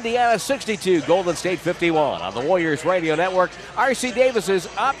 Indiana 62, Golden State 51 on the Warriors Radio Network. R.C. Davis is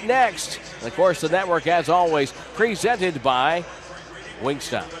up next. And of course, the network, as always, presented by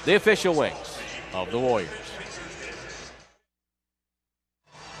Wingstop, the official wings of the Warriors.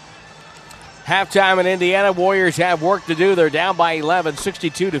 Halftime in Indiana. Warriors have work to do. They're down by 11,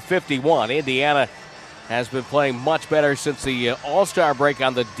 62-51. Indiana has been playing much better since the All-Star break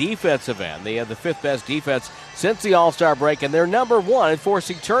on the defensive end. They had the fifth best defense since the All-Star break, and they're number one in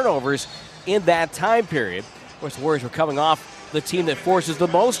forcing turnovers in that time period. Of course, the Warriors were coming off the team that forces the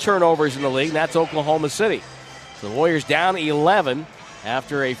most turnovers in the league, and that's Oklahoma City. So the Warriors down 11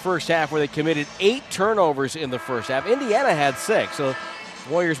 after a first half where they committed 8 turnovers in the first half. Indiana had 6, so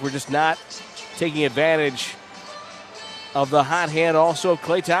the Warriors were just not taking advantage of the hot hand also of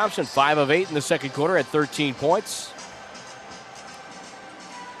Klay Thompson. 5 of 8 in the second quarter at 13 points.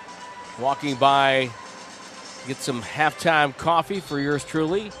 Walking by, get some halftime coffee for yours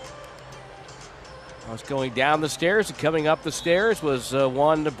truly. I was going down the stairs, and coming up the stairs was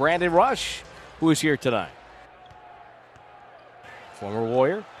one Brandon Rush, who is here tonight. Former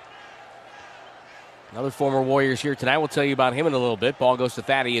Warrior. Another former Warriors here tonight. We'll tell you about him in a little bit. Ball goes to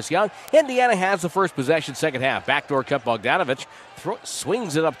Thaddeus Young. Indiana has the first possession, second half. Backdoor cut, Bogdanovich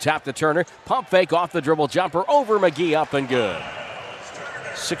swings it up top to Turner. Pump fake off the dribble jumper over McGee, up and good.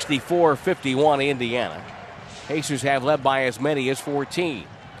 64-51 Indiana. Pacers have led by as many as 14.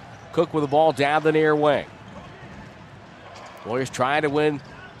 Cook with the ball down the near wing. Warriors trying to win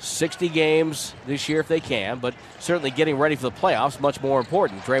 60 games this year if they can, but certainly getting ready for the playoffs, much more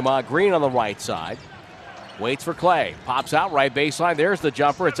important. Draymond Green on the right side. Waits for Klay. Pops out right baseline. There's the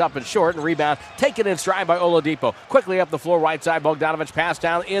jumper. It's up and short, and rebound taken in stride by Oladipo. Quickly up the floor, right side. Bogdanovich pass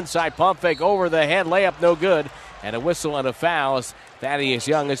down inside. Pump fake over the head. Layup no good. And a whistle and a foul as Thaddeus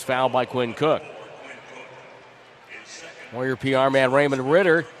Young is fouled by Quinn Cook. Warrior PR man Raymond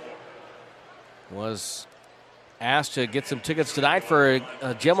Ritter was asked to get some tickets tonight for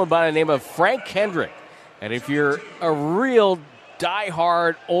a gentleman by the name of Frank Kendrick. And if you're a real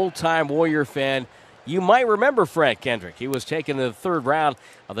diehard old-time Warrior fan, you might remember Frank Kendrick. He was taken in the third round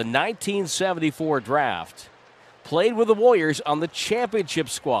of the 1974 draft. Played with the Warriors on the championship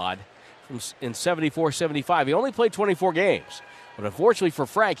squad in 74-75. He only played 24 games. But unfortunately for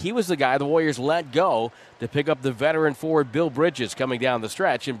Frank, he was the guy the Warriors let go to pick up the veteran forward Bill Bridges coming down the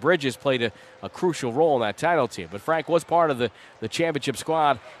stretch. And Bridges played a crucial role in that title team. But Frank was part of the championship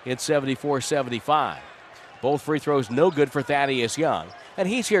squad in 74-75. Both free throws no good for Thaddeus Young. And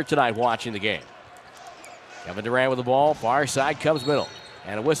he's here tonight watching the game. Kevin Durant with the ball. Far side comes middle.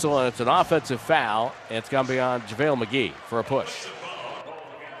 And a whistle, and it's an offensive foul. And it's going to be on JaVale McGee for a push.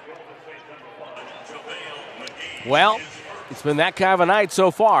 Well, it's been that kind of a night so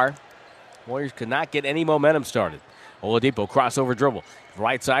far. Warriors could not get any momentum started. Oladipo crossover dribble.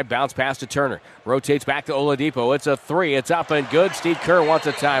 Right side, bounce pass to Turner. Rotates back to Oladipo. It's a three. It's up and good. Steve Kerr wants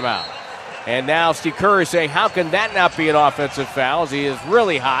a timeout. And now Steve Kerr is saying, how can that not be an offensive foul? As he is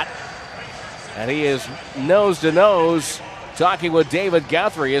really hot. And he is nose to nose talking with David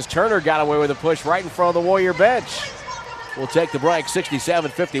Guthrie as Turner got away with a push right in front of the Warrior bench. We'll take the break.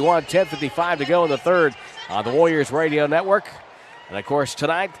 67-51, 10:55 to go in the third on the Warriors Radio Network. And, of course,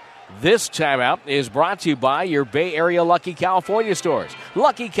 tonight, this timeout is brought to you by your Bay Area Lucky California stores.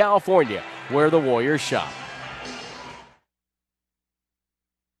 Lucky California, where the Warriors shop.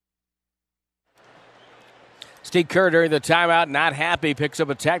 Steve Kerr during the timeout, not happy, picks up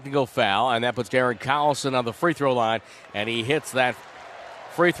a technical foul, and that puts Darren Collison on the free throw line, and he hits that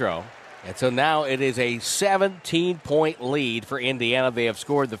free throw. And so now it is a 17-point lead for Indiana. They have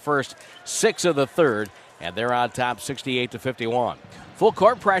scored the first 6 of the third, and they're on top 68-51. Full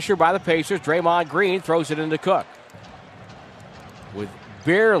court pressure by the Pacers. Draymond Green throws it into Cook with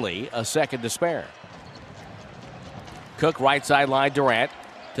barely a second to spare. Cook right sideline, Durant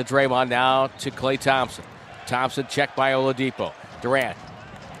to Draymond, now to Klay Thompson. Thompson checked by Oladipo. Durant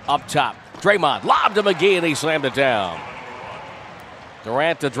up top. Draymond lobbed to McGee, and he slammed it down.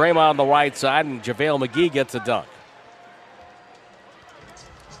 Durant to Draymond on the right side, and JaVale McGee gets a dunk.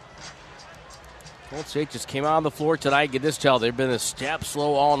 Golden State just came out on the floor tonight. You can just tell they've been a step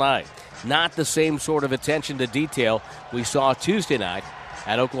slow all night. Not the same sort of attention to detail we saw Tuesday night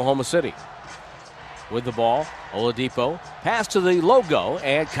at Oklahoma City. with the ball. Oladipo pass to the logo,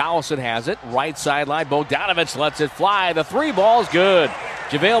 and Collison has it. Right sideline, Bogdanovich lets it fly. The three ball is good.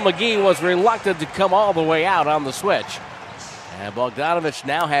 JaVale McGee was reluctant to come all the way out on the switch. And Bogdanovich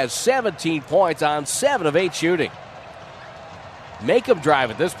now has 17 points on 7 of 8 shooting. Make him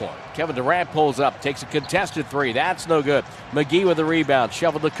drive at this point. Kevin Durant pulls up, takes a contested three. That's no good. McGee with the rebound.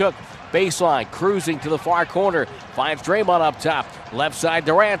 Shoveled to Cook. Baseline, cruising to the far corner. Finds Draymond up top. Left side,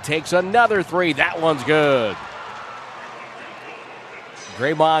 Durant takes another three. That one's good.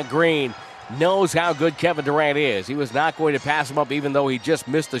 Draymond Green knows how good Kevin Durant is. He was not going to pass him up even though he just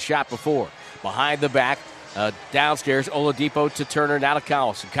missed the shot before. Behind the back, downstairs, Oladipo to Turner, now to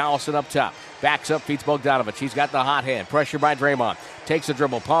Collison. Collison up top. Backs up, feeds Bogdanovich. He's got the hot hand. Pressure by Draymond. Takes a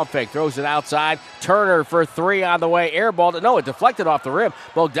dribble, pump fake, throws it outside. Turner for three on the way. Air ball. No, it deflected off the rim.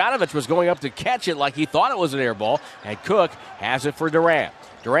 Bogdanovich was going up to catch it like he thought it was an air ball. And Cook has it for Durant.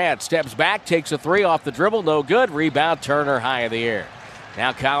 Durant steps back, takes a three off the dribble. No good. Rebound, Turner high in the air.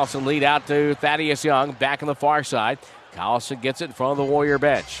 Now Collison lead out to Thaddeus Young. Back on the far side. Collison gets it in front of the Warrior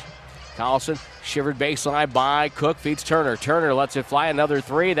bench. Collison shivered baseline by Cook, feeds Turner. Turner lets it fly, another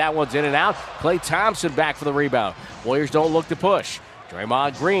three. That one's in and out. Klay Thompson back for the rebound. Warriors don't look to push.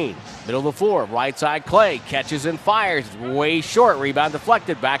 Draymond Green, middle of the floor, right side Klay, catches and fires. Way short, rebound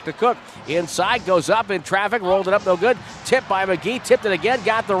deflected, back to Cook. Inside, goes up in traffic, rolled it up, no good. Tipped by McGee, tipped it again,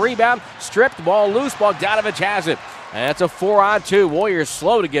 got the rebound, stripped, ball loose, Bogdanovich has it. And that's a 4-on-2. Warriors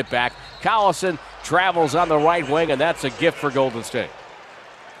slow to get back. Collison travels on the right wing, and that's a gift for Golden State.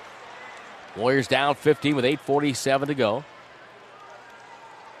 Warriors down 15 with 8:47 to go.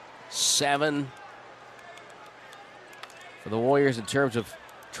 7 for the Warriors in terms of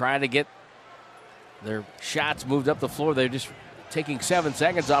trying to get their shots moved up the floor. They're just taking 7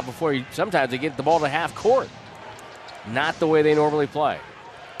 seconds off before sometimes they get the ball to half court. Not the way they normally play.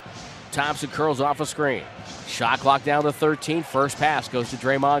 Thompson curls off a screen. Shot clock down to 13. First pass goes to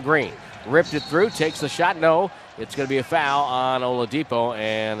Draymond Green. Ripped it through, takes the shot. No, it's going to be a foul on Oladipo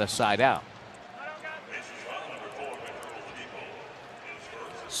and a side out.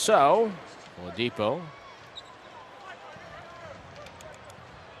 So, Oladipo,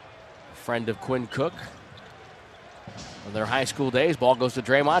 a friend of Quinn Cook on their high school days. Ball goes to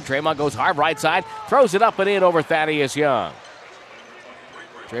Draymond. Draymond goes hard right side, throws it up and in over Thaddeus Young.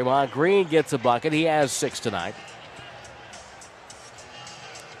 Draymond Green gets a bucket. He has 6 tonight.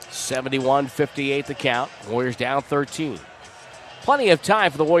 71-58 the count. Warriors down 13. Plenty of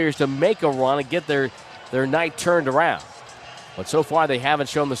time for the Warriors to make a run and get their night turned around. But so far, they haven't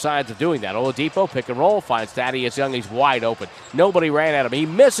shown the signs of doing that. Oladipo, pick and roll, finds Thaddeus Young. He's wide open. Nobody ran at him. He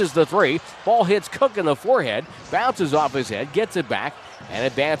misses the three. Ball hits Cook in the forehead, bounces off his head, gets it back, and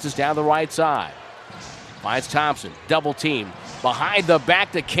advances down the right side. Finds Thompson, double team. Behind the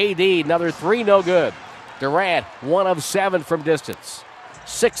back to KD. Another three, no good. Durant, 1 of 7 from distance.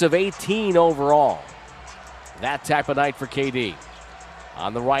 6 of 18 overall. That type of night for KD.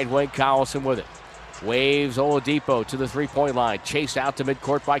 On the right wing, Collison with it. Waves Oladipo to the three-point line. Chased out to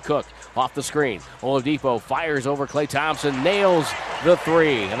midcourt by Cook. Off the screen. Oladipo fires over Klay Thompson. Nails the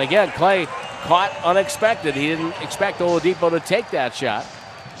three. And again, Klay caught unexpected. He didn't expect Oladipo to take that shot.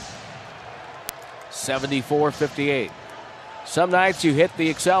 74-58. Some nights you hit the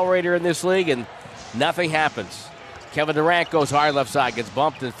accelerator in this league and nothing happens. Kevin Durant goes hard left side. Gets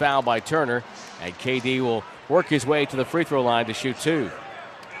bumped and fouled by Turner. And KD will work his way to the free throw line to shoot 2.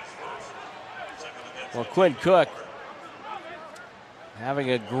 Well, Quinn Cook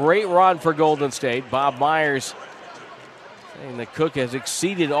having a great run for Golden State. Bob Myers saying that Cook has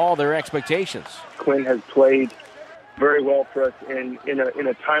exceeded all their expectations. Quinn has played very well for us in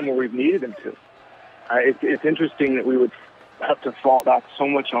a time where we've needed him to. It's interesting that we would have to fall back so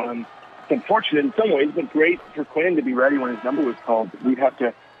much on him. It's unfortunate in some ways, but great for Quinn to be ready when his number was called. We'd have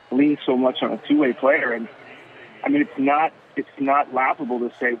to lean so much on a two-way player. And, I mean, it's not laughable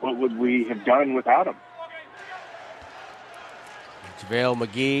to say what would we have done without him. JaVale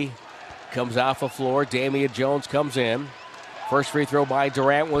McGee comes off the floor. Damian Jones comes in. First free throw by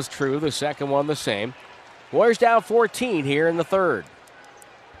Durant was true. The second one the same. Warriors down 14 here in the third.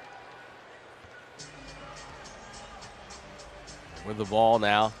 With the ball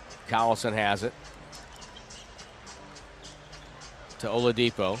now, Collison has it. To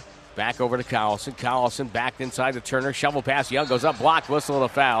Oladipo. Back over to Collison. Collison back inside to Turner. Shovel pass. Young goes up. Blocked. Whistle and a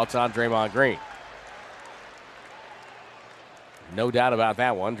foul. It's on Draymond Green. No doubt about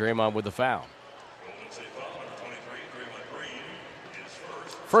that one. Draymond with the foul.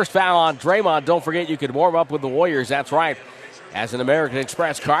 First foul on Draymond. Don't forget you can warm up with the Warriors. That's right. As an American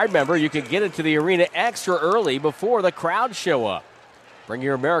Express card member, you can get into the arena extra early before the crowd show up. Bring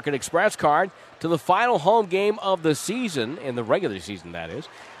your American Express card. to the final home game of the season, in the regular season, that is.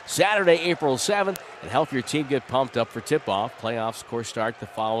 Saturday, April 7th, and help your team get pumped up for tip-off. Playoffs, of course, start the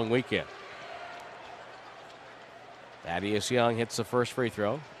following weekend. Thaddeus Young hits the first free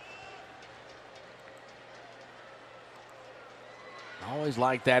throw. Always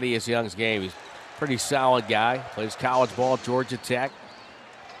liked Thaddeus Young's game. He's a pretty solid guy. Plays college ball at Georgia Tech.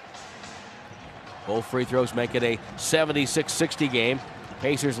 Both free throws make it a 76-60 game.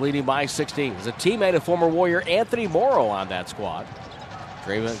 Pacers leading by 16. There's a teammate of former Warrior Anthony Morrow on that squad.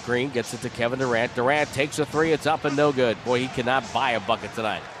 Draymond Green gets it to Kevin Durant. Durant takes a three. It's up and no good. Boy, he cannot buy a bucket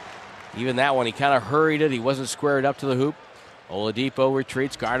tonight. Even that one, he kind of hurried it. He wasn't squared up to the hoop. Oladipo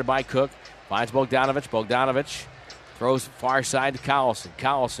retreats, guarded by Cook. Finds Bogdanovich. Bogdanovich throws far side to Collison.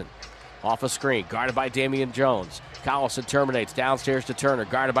 Collison off a screen, guarded by Damian Jones. Collison terminates downstairs to Turner,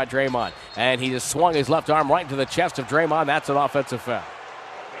 guarded by Draymond. And he just swung his left arm right into the chest of Draymond. That's an offensive foul.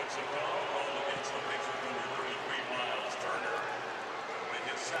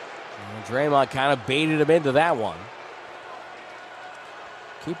 And Draymond kind of baited him into that one.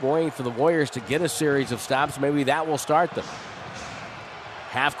 Keep waiting for the Warriors to get a series of stops. Maybe that will start them.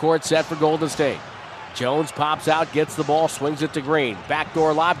 Half court set for Golden State. Jones pops out, gets the ball, swings it to Green.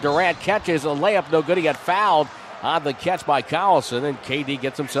 Backdoor lob, Durant catches a layup, no good. He got fouled on the catch by Collison, and KD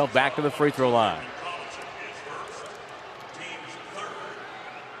gets himself back to the free throw line.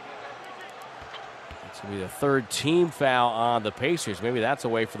 It's going to be the third team foul on the Pacers. Maybe that's a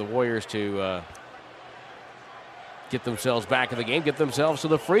way for the Warriors to get themselves back in the game, get themselves to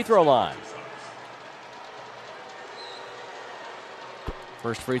the free throw line.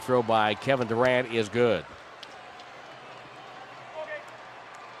 First free throw by Kevin Durant is good.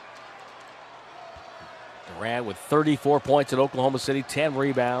 Durant with 34 points at Oklahoma City, 10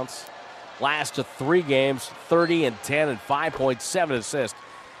 rebounds. Last to 3 games, 30 and 10 and 5.7 assists.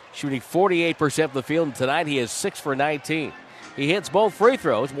 Shooting 48% of the field, and tonight he is 6 for 19. He hits both free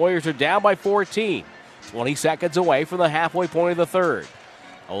throws. Warriors are down by 14. 20 seconds away from the halfway point of the third.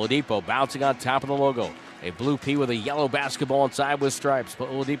 Oladipo bouncing on top of the logo. A blue P with a yellow basketball inside with stripes.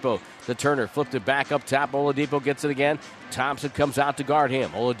 But Oladipo to Turner, flipped it back up top. Oladipo gets it again. Thompson comes out to guard him.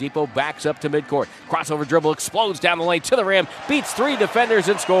 Oladipo backs up to midcourt. Crossover dribble, explodes down the lane to the rim. Beats 3 defenders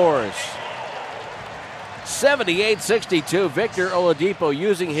and scores. 78-62. Victor Oladipo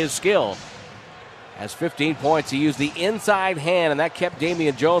using his skill. Has 15 points. He used the inside hand, and that kept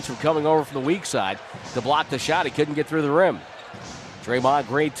Damian Jones from coming over from the weak side to block the shot. He couldn't get through the rim. Draymond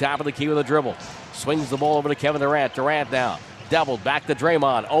Green, top of the key with a dribble. Swings the ball over to Kevin Durant. Durant now doubled back to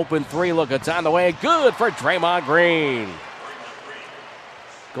Draymond. Open three. Look, it's on the way. Good for Draymond Green.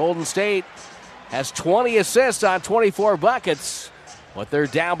 Golden State has 20 assists on 24 buckets, but they're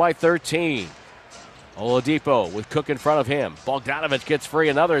down by 13. Oladipo with Cook in front of him. Bogdanovich gets free.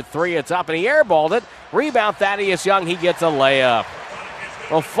 Another three. It's up, and he airballed it. Rebound Thaddeus Young. He gets a layup.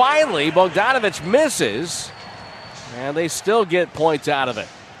 Well, finally, Bogdanovich misses, and they still get points out of it.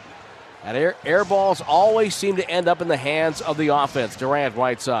 And air balls always seem to end up in the hands of the offense. Durant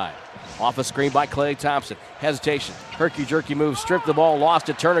right side. Off a screen by Klay Thompson. Hesitation. Herky-jerky move. Stripped the ball. Lost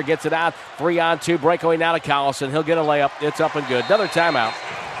to Turner. Gets it out. 3-on-2. Breakaway now to Collison. He'll get a layup. It's up and good. Another timeout.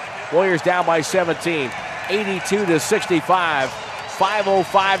 Warriors down by 17. 82-65.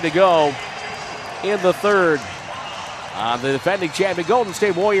 5:05 to go in the third. On the defending champion Golden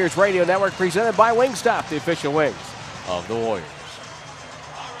State Warriors Radio Network, presented by Wingstop, the official wings of the Warriors.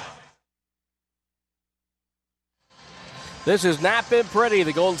 This has not been pretty.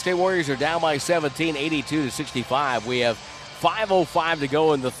 The Golden State Warriors are down by 17, 82-65. We have 5:05 to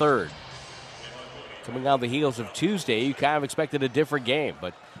go in the third. Coming on the heels of Tuesday, you kind of expected a different game,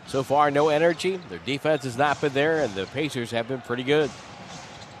 but so far no energy. Their defense has not been there, and the Pacers have been pretty good.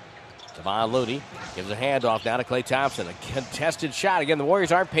 Kevon Looney gives a handoff now to Klay Thompson. A contested shot. Again, the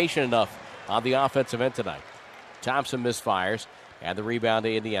Warriors aren't patient enough on the offensive end tonight. Thompson misfires, and the rebound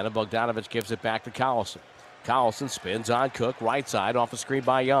to Indiana. Bogdanovich gives it back to Collison. Collison spins on Cook, right side, off a screen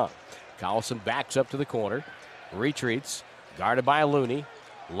by Young. Collison backs up to the corner, retreats, guarded by Looney.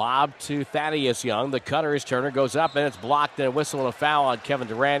 Lob to Thaddeus Young. The cutter is Turner, goes up, and it's blocked, and a whistle and a foul on Kevin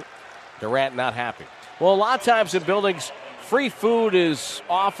Durant. Durant not happy. Well, a lot of times in buildings, free food is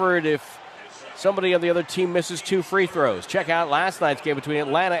offered if somebody on the other team misses 2 free throws. Check out last night's game between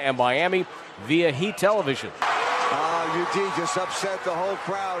Atlanta and Miami via Heat Television. UD just upset the whole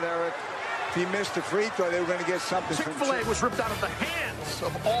crowd, Eric. If he missed a free throw, they were going to get something. Chick-fil-A was ripped out of the hands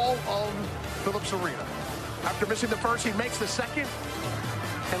of all of Phillips Arena. After missing the first, he makes the second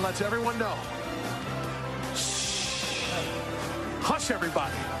and lets everyone know. Shh. Hush,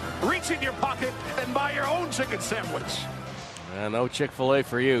 everybody. Reach in your pocket and buy your own chicken sandwich. No Chick-fil-A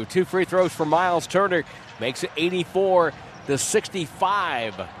for you. 2 free throws for Miles Turner. Makes it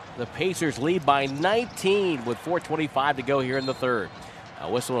 84-65. The Pacers lead by 19 with 4:25 to go here in the third. A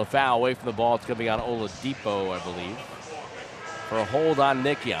whistle and a foul away from the ball. It's going to be on Oladipo, I believe, for a hold on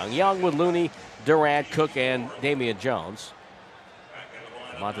Nick Young. Young with Looney, Durant, Cook, and Damian Jones.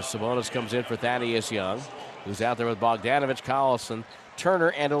 Domantas Sabonis comes in for Thaddeus Young, who's out there with Bogdanovich, Collison,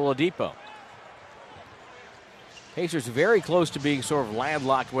 Turner, and Oladipo. Pacers very close to being sort of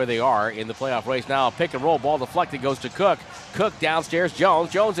landlocked where they are in the playoff race. Now a pick and roll, ball deflected, goes to Cook. Cook downstairs,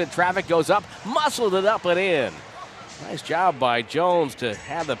 Jones. Jones in traffic, goes up, muscled it up and in. Nice job by Jones to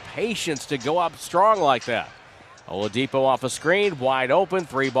have the patience to go up strong like that. Oladipo off a screen, wide open,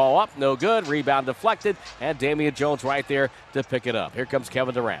 3-ball up, no good. Rebound deflected, and Damian Jones right there to pick it up. Here comes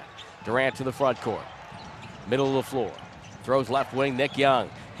Kevin Durant. Durant to the front court. Middle of the floor. Throws left wing, Nick Young.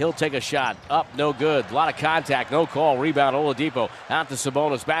 He'll take a shot. Up, no good. A lot of contact, no call. Rebound, Oladipo. Out to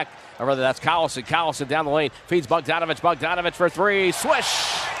Sabonis. Back, or rather, that's Collison. Collison down the lane. Feeds Bogdanovich. Bogdanovich for 3. Swish!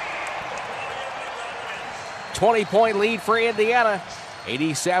 20-point lead for Indiana.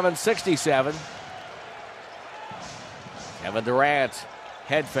 87-67. Kevin Durant,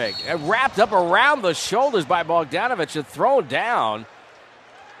 head fake. Wrapped up around the shoulders by Bogdanovich and thrown down.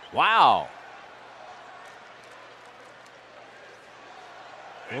 Wow.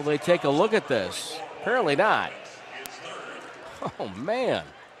 Will they take a look at this? Apparently not. Oh, man.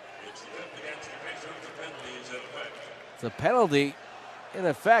 The penalty, in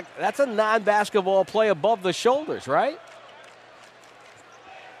effect, that's a non-basketball play above the shoulders, right?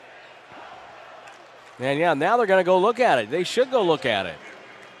 And, yeah, now they're going to go look at it. They should go look at it.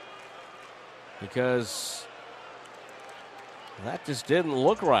 Because that just didn't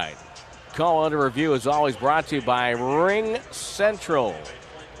look right. Call under review is always brought to you by Ring Central.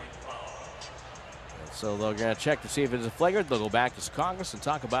 So they're going to check to see if it's a flagrant. They'll go back to Congress and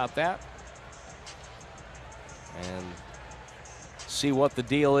talk about that. And see what the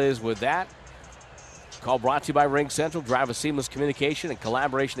deal is with that. Call brought to you by Ring Central. Drive a seamless communication and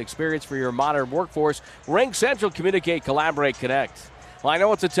collaboration experience for your modern workforce. Ring Central, communicate, collaborate, connect. Well, I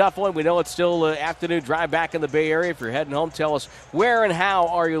know it's a tough one. We know it's still an afternoon drive back in the Bay Area. If you're heading home, tell us where and how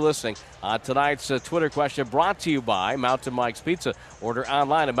are you listening. Tonight's Twitter question brought to you by Mountain Mike's Pizza. Order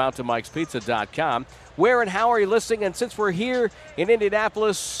online at mountainmikespizza.com. Where and how are you listening? And since we're here in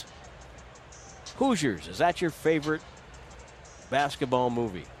Indianapolis, Hoosiers, is that your favorite basketball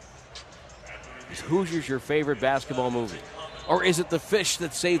movie? Is Hoosiers your favorite basketball movie? Or is it The Fish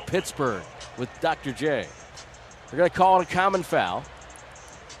That Saved Pittsburgh with Dr. J? They're going to call it a common foul.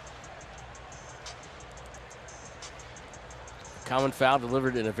 Common foul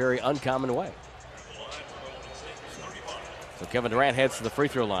delivered in a very uncommon way. So Kevin Durant heads to the free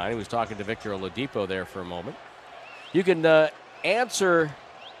throw line. He was talking to Victor Oladipo there for a moment. You can answer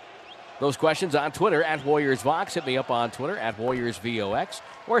those questions on Twitter at WarriorsVox. Hit me up on Twitter at WarriorsVox.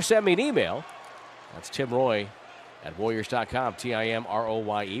 Or send me an email. That's Tim Roye at Warriors.com,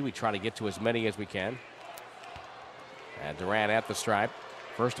 Timroye. We try to get to as many as we can. And Durant at the stripe.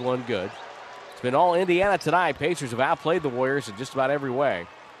 First one good. It's been all Indiana tonight. Pacers have outplayed the Warriors in just about every way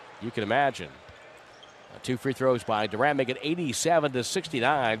you can imagine. 2 free throws by Durant make it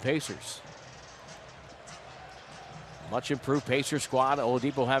 87-69 Pacers. Much improved Pacers squad.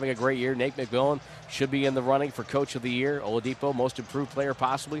 Oladipo having a great year. Nate McMillan should be in the running for Coach of the Year. Oladipo, most improved player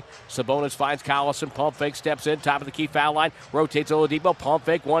possibly. Sabonis finds Collison. Pump fake, steps in. Top of the key foul line. Rotates Oladipo. Pump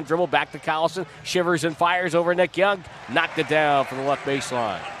fake, one dribble. Back to Collison. Shivers and fires over Nick Young. Knocked it down from the left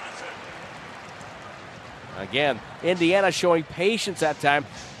baseline. Again, Indiana showing patience that time.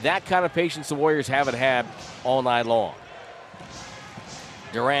 That kind of patience the Warriors haven't had all night long.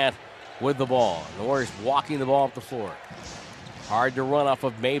 Durant with the ball. The Warriors walking the ball up the floor. Hard to run off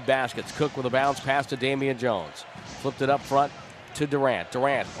of made baskets. Cook with a bounce pass to Damian Jones. Flipped it up front to Durant.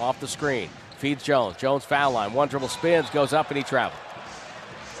 Durant off the screen. Feeds Jones. Jones foul line. One dribble spins, goes up, and he travels.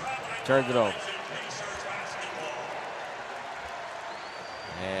 Turns it over.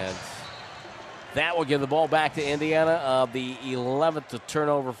 And that will give the ball back to Indiana. The 11th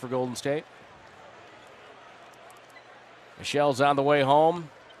turnover for Golden State. Michelle's on the way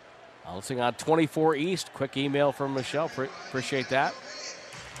home. Listening on 24 East. Quick email from Michelle. Appreciate that.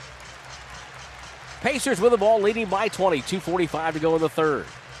 Pacers with the ball, leading by 20. 2:45 to go in the third.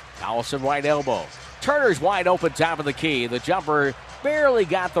 Collison right elbow. Turner's wide open, top of the key. The jumper barely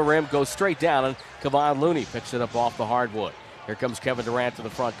got the rim, goes straight down, and Kevon Looney picks it up off the hardwood. Here comes Kevin Durant to the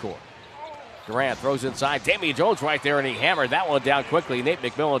front court. Durant throws inside. Damian Jones right there, and he hammered that one down quickly. Nate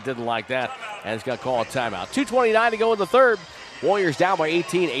McMillan didn't like that, and he's got to call a timeout. 2:29 to go in the third. Warriors down by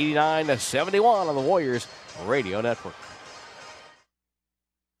 18, 89-71 on the Warriors Radio Network.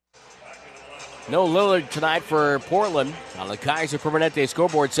 No Lillard tonight for Portland. On the Kaiser Permanente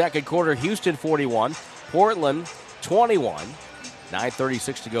scoreboard, second quarter, Houston 41, Portland 21.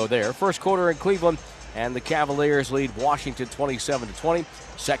 9:36 to go there. First quarter in Cleveland, and the Cavaliers lead Washington 27-20.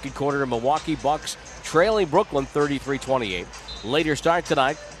 Second quarter in Milwaukee, Bucks trailing Brooklyn 33-28. Later start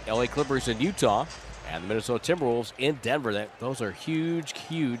tonight, LA Clippers in Utah, and the Minnesota Timberwolves in Denver. Those are huge,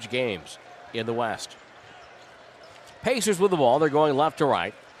 huge games in the West. Pacers with the ball. They're going left to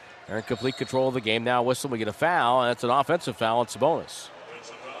right. They're in complete control of the game. Now whistle, we get a foul, and it's an offensive foul on Sabonis.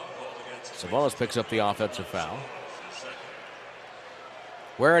 Sabonis picks up the offensive foul.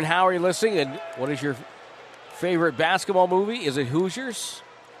 Where and how are you listening? And what is your favorite basketball movie? Is it Hoosiers?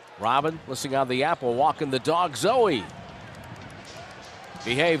 Robin, listening on the app, walking the dog, Zoe.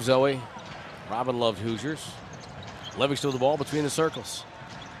 Behave, Zoe. Robin loved Hoosiers. Livingston with the ball between the circles.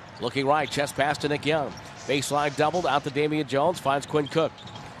 Looking right, chest pass to Nick Young. Baseline doubled out to Damian Jones, finds Quinn Cook.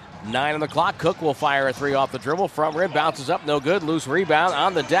 9 on the clock. Cook will fire a three off the dribble. Front rim bounces up, no good. Loose rebound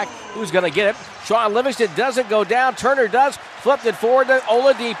on the deck. Who's going to get it? Shaun Livingston doesn't go down. Turner does. Flipped it forward to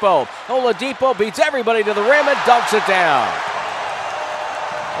Oladipo. Oladipo beats everybody to the rim and dunks it down.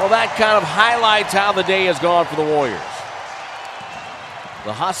 Well, that kind of highlights how the day has gone for the Warriors.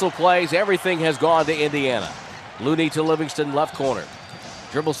 The hustle plays, everything has gone to Indiana. Looney to Livingston, left corner.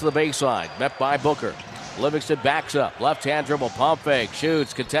 Dribbles to the baseline, met by Booker. Livingston backs up, left-hand dribble, pump fake,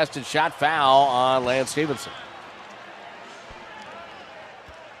 shoots, contested shot, foul on Lance Stevenson.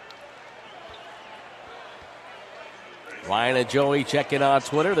 Ryan and Joey check in on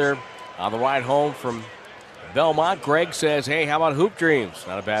Twitter. They're on the ride home from Belmont. Greg says, hey, how about Hoop Dreams?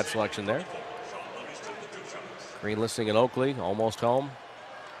 Not a bad selection there. Green listening in Oakley, almost home.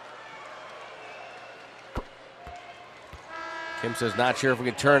 Kim says, not sure if we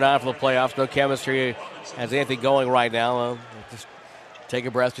can turn on for the playoffs. No chemistry has anything going right now. Just take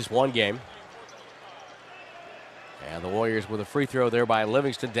a breath, just one game. And the Warriors with a free throw there by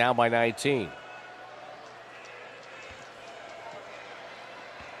Livingston, down by 19.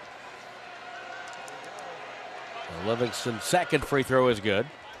 Livingston's second free throw is good.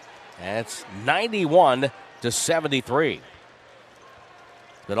 And it's 91-73.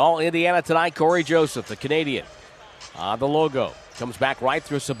 Then all Indiana tonight, Corey Joseph, the Canadian. The logo. Comes back right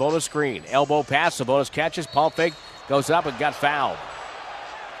through Sabonis screen. Elbow pass. Sabonis catches. Pump fake. Goes up and got fouled.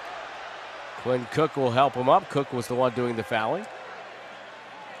 Quinn Cook will help him up. Cook was the one doing the fouling.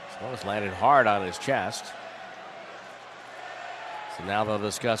 Sabonis landed hard on his chest. So now they'll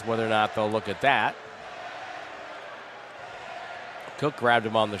discuss whether or not they'll look at that. Cook grabbed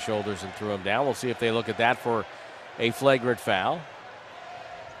him on the shoulders and threw him down. We'll see if they look at that for a flagrant foul.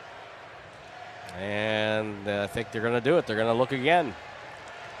 And I think they're going to do it. They're going to look again.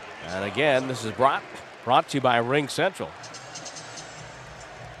 And again, this is brought to you by Ring Central.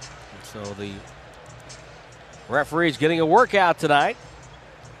 So the referee's getting a workout tonight.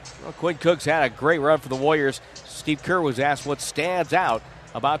 Well, Quinn Cook's had a great run for the Warriors. Steve Kerr was asked what stands out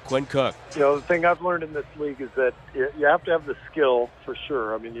about Quinn Cook. You know, the thing I've learned in this league is that you have to have the skill for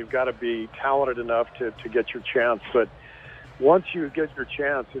sure. I mean, you've got to be talented enough to get your chance. But once you get your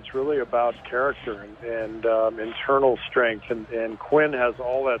chance, it's really about character and internal strength. And Quinn has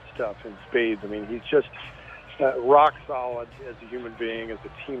all that stuff in spades. I mean, he's just rock solid as a human being, as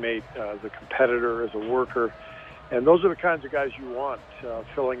a teammate, as a competitor, as a worker. And those are the kinds of guys you want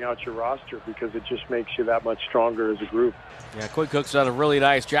filling out your roster because it just makes you that much stronger as a group. Yeah, Quinn Cook's done a really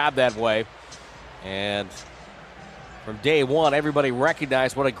nice job that way. And from day one, everybody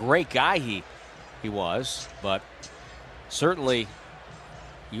recognized what a great guy he was. But certainly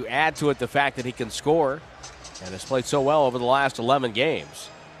you add to it the fact that he can score and has played so well over the last 11 games.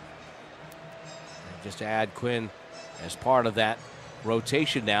 And just to add Quinn as part of that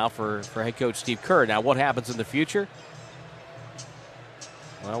rotation now for head coach Steve Kerr. Now, what happens in the future?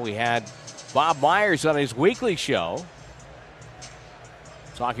 Well, we had Bob Myers on his weekly show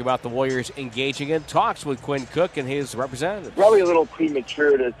talking about the Warriors engaging in talks with Quinn Cook and his representatives. Probably a little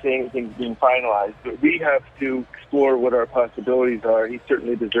premature to say anything's being finalized, but we have to explore what our possibilities are. He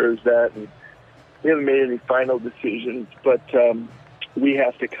certainly deserves that, and we haven't made any final decisions, but we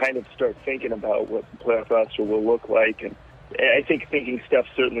have to kind of start thinking about what the playoff roster will look like. And I think thinking Steph's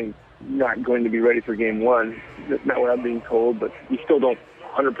certainly not going to be ready for game one. That's not what I'm being told, but we still don't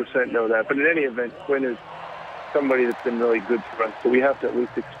 100% know that. But in any event, Quinn is somebody that's been really good for us, so we have to at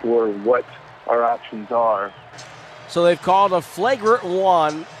least explore what our options are. So they've called a flagrant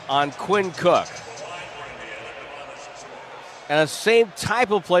one on Quinn Cook. And the same type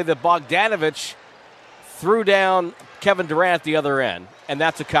of play that Bogdanovich threw down Kevin Durant at the other end, and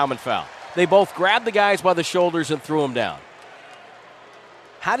that's a common foul. They both grabbed the guys by the shoulders and threw them down.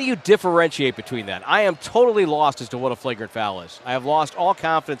 How do you differentiate between that? I am totally lost as to what a flagrant foul is. I have lost all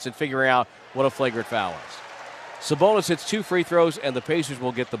confidence in figuring out what a flagrant foul is. Sabonis hits 2 free throws, and the Pacers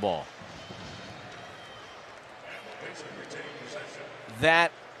will get the ball.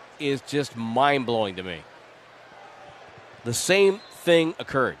 That is just mind-blowing to me. The same thing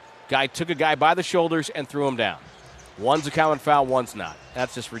occurred. Guy took a guy by the shoulders and threw him down. One's a common foul, one's not.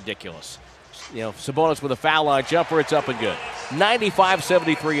 That's just ridiculous. Sabonis with a foul line jumper, it's up and good.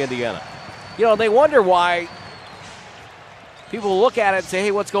 95-73 Indiana. They wonder why people look at it and say,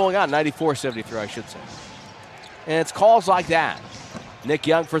 hey, what's going on? 94-73, I should say. And it's calls like that. Nick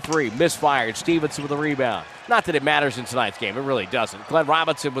Young for 3, misfired. Stevenson with a rebound. Not that it matters in tonight's game. It really doesn't. Glenn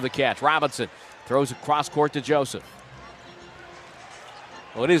Robinson with a catch. Robinson throws across court to Joseph.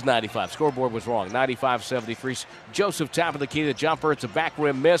 Well, it is 95. Scoreboard was wrong. 95-73. Joseph top of the key to the jumper. It's a back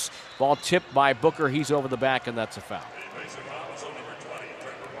rim miss. Ball tipped by Booker. He's over the back, and that's a foul.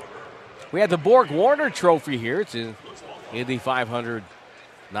 We had the Borg Warner Trophy here. It's in Indy 500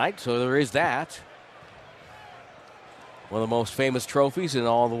 night, so there is that. One of the most famous trophies in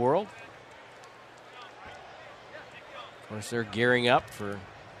all the world. Of course, they're gearing up for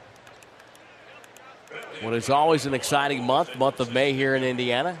what is always an exciting month of May here in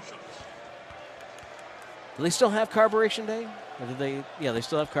Indiana. Do they still have Carburation Day? Or did they? Yeah, they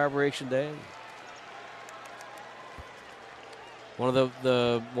still have Carburation Day. One of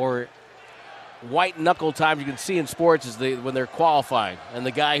the more white knuckle times you can see in sports is when they're qualifying, and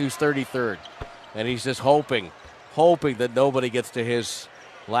the guy who's 33rd, and he's just hoping that nobody gets to his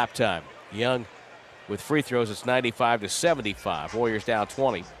lap time. Young with free throws, it's 95-75. Warriors down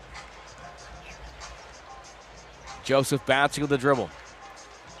 20. Joseph bouncing with the dribble.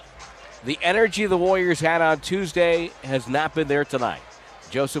 The energy the Warriors had on Tuesday has not been there tonight.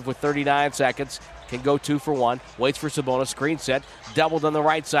 Joseph with 39 seconds can go 2 for 1. Waits for Sabonis. Screen set. Doubled on the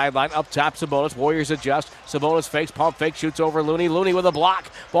right sideline. Up top, Sabonis. Warriors adjust. Sabonis fakes. Pump fake. Shoots over Looney. Looney with a block.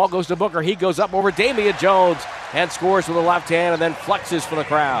 Ball goes to Booker. He goes up over Damian Jones and scores with the left hand and then flexes for the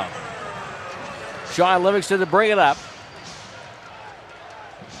crowd. Sean Livingston to bring it up.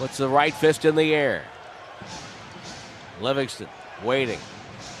 Puts the right fist in the air. Livingston waiting.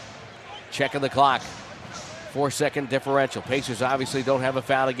 Checking the clock. 4-second differential. Pacers obviously don't have a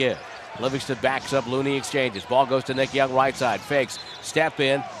foul to give. Livingston backs up. Looney exchanges. Ball goes to Nick Young, right side. Fakes. Step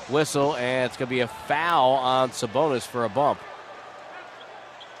in. Whistle. And it's going to be a foul on Sabonis for a bump.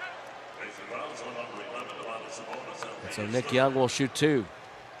 And so Nick Young will shoot 2.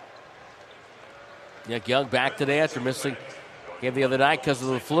 Nick Young back today after missing game the other night because of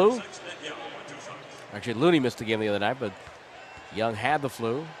the flu. Actually, Looney missed the game the other night, but Young had the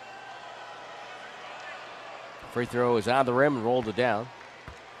flu. Free throw is on the rim and rolled it down.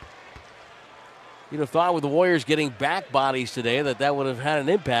 You'd have thought with the Warriors getting back bodies today that would have had an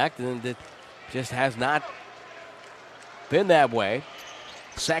impact, and it just has not been that way.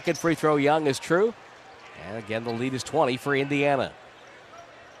 Second free throw, Young, is true. And again, the lead is 20 for Indiana.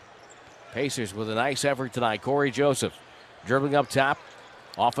 Pacers with a nice effort tonight. Corey Joseph dribbling up top.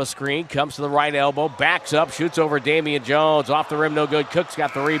 Off a screen, comes to the right elbow, backs up, shoots over Damian Jones. Off the rim, no good. Cook's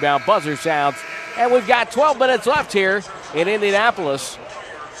got the rebound. Buzzer sounds. And we've got 12 minutes left here in Indianapolis.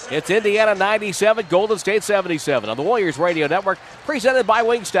 It's Indiana 97, Golden State 77 on the Warriors Radio Network, presented by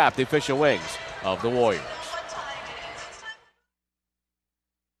Wingstop, the official wings of the Warriors.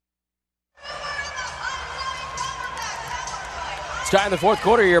 Starting the fourth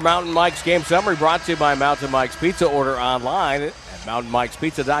quarter, your Mountain Mike's game summary brought to you by Mountain Mike's Pizza. Order online at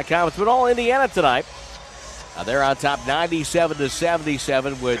mountainmikespizza.com. It's been all Indiana tonight. They're on top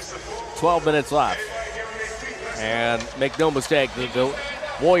 97-77 with 12 minutes left. And make no mistake, the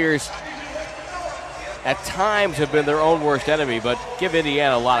Warriors at times have been their own worst enemy, but give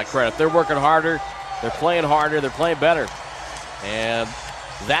Indiana a lot of credit. They're working harder, they're playing harder, they're playing better. And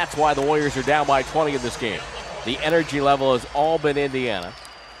that's why the Warriors are down by 20 in this game. The energy level has all been Indiana.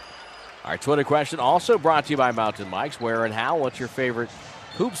 Our Twitter question also brought to you by Mountain Mike's. Where and how? What's your favorite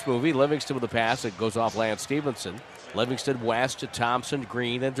hoops movie? Livingston with a pass. It goes off Lance Stevenson. Livingston west to Thompson,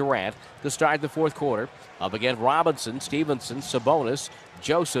 Green, and Durant to start the fourth quarter. Up again, Robinson, Stevenson, Sabonis,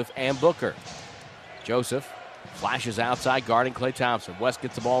 Joseph, and Booker. Joseph flashes outside, guarding Klay Thompson. West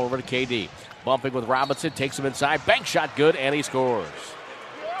gets the ball over to KD. Bumping with Robinson, takes him inside. Bank shot good, and he scores.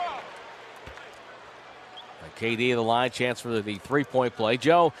 KD the line, chance for the three-point play.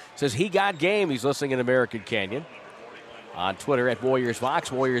 Joe says he got game. He's listening in American Canyon. On Twitter at WarriorsVox,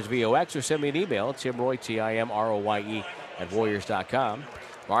 WarriorsVox, or send me an email, Timroye, Timroye, at Warriors.com.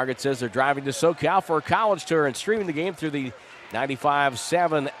 Margaret says they're driving to SoCal for a college tour and streaming the game through the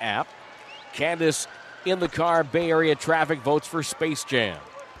 95.7 app. Candace in the car, Bay Area traffic votes for Space Jam.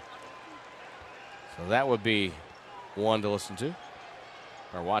 So that would be one to listen to,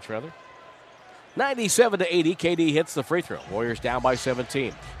 or watch rather. 97-80, KD hits the free throw. Warriors down by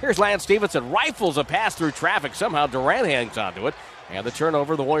 17. Here's Lance Stevenson, rifles a pass through traffic. Somehow Durant hangs onto it. And the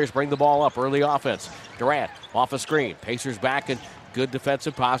turnover, the Warriors bring the ball up. Early offense. Durant off a screen. Pacers back in good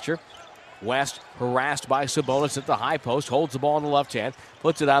defensive posture. West harassed by Sabonis at the high post. Holds the ball in the left hand.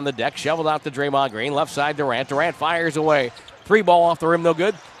 Puts it on the deck. Shoveled out to Draymond Green. Left side Durant. Durant fires away. Three ball off the rim, no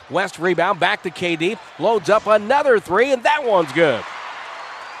good. West rebound. Back to KD. Loads up another three, and that one's good.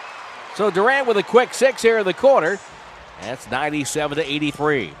 So Durant with a quick 6 here in the quarter. That's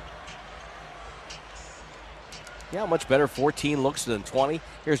 97-83. Yeah, much better. 14 looks than 20.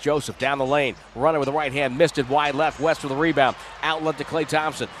 Here's Joseph down the lane. Running with the right hand. Missed it wide left. West with the rebound. Outlet to Klay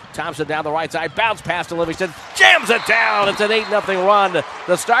Thompson. Thompson down the right side. Bounce pass to Livingston. Jams it down. It's an 8-0 run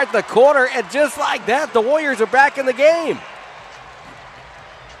to start the quarter. And just like that, the Warriors are back in the game.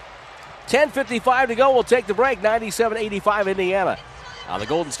 10:55 to go. We'll take the break. 97-85 Indiana. On the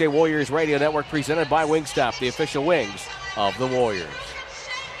Golden State Warriors Radio Network, presented by Wingstop, the official wings of the Warriors.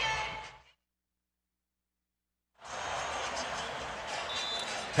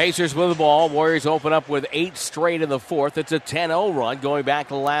 Pacers with the ball. Warriors open up with 8 straight in the fourth. It's a 10-0 run going back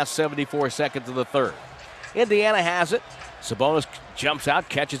to the last 74 seconds of the third. Indiana has it. Sabonis jumps out,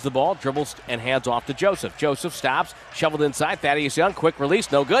 catches the ball, dribbles, and hands off to Joseph. Joseph stops, shoveled inside. Thaddeus Young, quick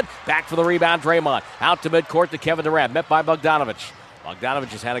release, no good. Back for the rebound, Draymond. Out to midcourt to Kevin Durant, met by Bogdanovich. Bogdanovich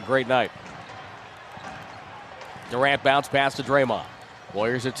has had a great night. Durant bounce pass to Draymond.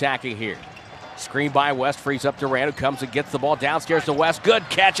 Warriors attacking here. Screen by West, frees up Durant, who comes and gets the ball downstairs to West. Good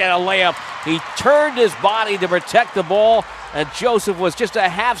catch and a layup. He turned his body to protect the ball, and Joseph was just a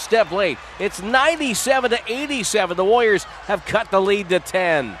half step late. It's 97-87. The Warriors have cut the lead to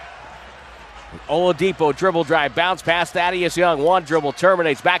 10. Oladipo dribble drive, bounce past Thaddeus Young. One dribble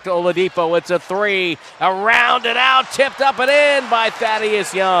terminates, back to Oladipo. It's a three, around and out, tipped up and in by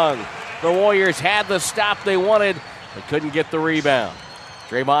Thaddeus Young. The Warriors had the stop they wanted, but couldn't get the rebound.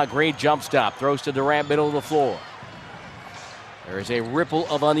 Draymond Green jump stop, throws to Durant, middle of the floor. There is a ripple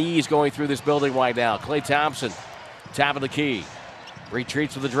of unease going through this building right now. Klay Thompson, top of the key,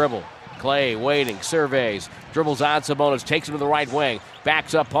 retreats with the dribble. Klay waiting, surveys, dribbles on Sabonis, takes him to the right wing,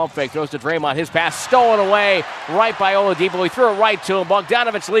 backs up, pump fake, throws to Draymond. His pass stolen away right by Oladipo. He threw it right to him.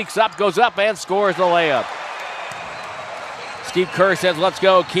 Bogdanovich leaks up, goes up, and scores the layup. Steve Kerr says, let's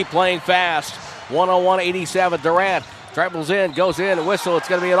go, keep playing fast. 101-87, Durant dribbles in, goes in, a whistle. It's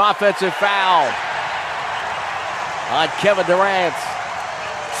going to be an offensive foul on Kevin Durant.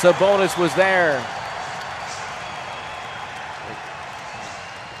 Sabonis was there.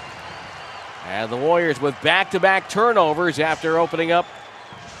 And the Warriors with back-to-back turnovers after opening up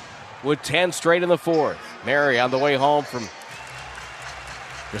with 10 straight in the fourth. Mary on the way home from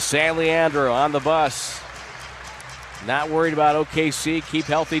the San Leandro on the bus. Not worried about OKC. Keep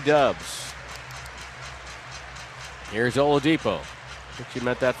healthy, Dubs. Here's Oladipo. I think she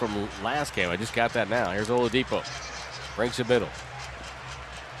meant that from last game. I just got that now. Here's Oladipo. Brings it middle.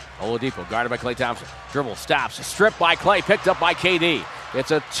 Oladipo guarded by Klay Thompson. Dribble, stops, stripped by Klay, picked up by KD.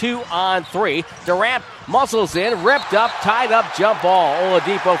 It's a 2-on-3. Durant muscles in, ripped up, tied up, jump ball.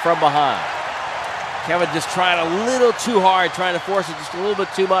 Oladipo from behind. Kevin just trying a little too hard, trying to force it just a little bit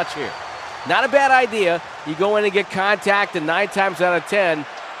too much here. Not a bad idea. You go in and get contact, and 9 times out of 10,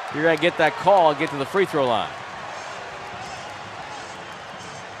 you're going to get that call and get to the free throw line.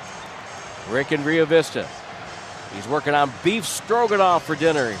 Rick in Rio Vista. He's working on beef stroganoff for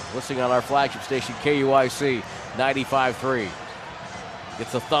dinner. Listening on our flagship station, KUIC 95.3.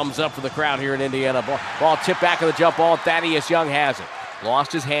 Gets a thumbs up for the crowd here in Indiana. Ball tipped back on the jump ball. Thaddeus Young has it.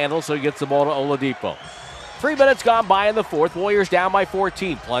 Lost his handle, so he gets the ball to Oladipo. 3 minutes gone by in the fourth. Warriors down by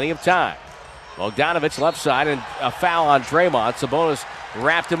 14. Plenty of time. Bogdanovich left side and a foul on Draymond. Sabonis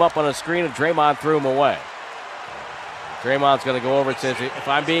wrapped him up on a screen and Draymond threw him away. Draymond's going to go over and says, if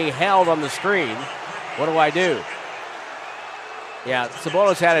I'm being held on the screen, what do I do? Yeah,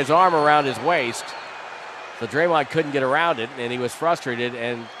 Sabonis had his arm around his waist, so Draymond couldn't get around it, and he was frustrated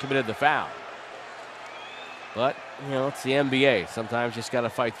and committed the foul. But, you know, it's the NBA. Sometimes you just got to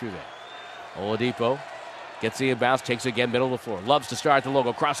fight through that. Oladipo gets the inbounds, takes it again, middle of the floor. Loves to start the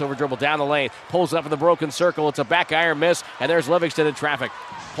logo. Crossover dribble down the lane. Pulls up in the broken circle. It's a back iron miss, and there's Livingston in traffic.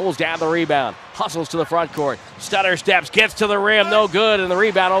 Pulls down the rebound. Hustles to the front court. Stutter steps, gets to the rim. No good, and the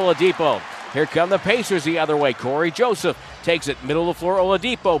rebound, Oladipo. Here come the Pacers the other way. Corey Joseph takes it middle of the floor.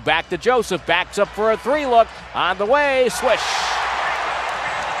 Oladipo back to Joseph. Backs up for a 3-look. On the way. Swish.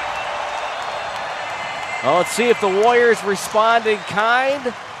 Well, let's see if the Warriors respond in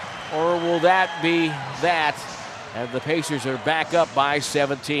kind, or will that be that And the Pacers are back up by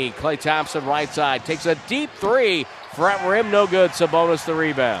 17. Klay Thompson, right side, takes a deep three. Front rim, no good. Sabonis the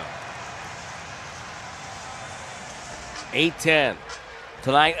rebound. 8-10.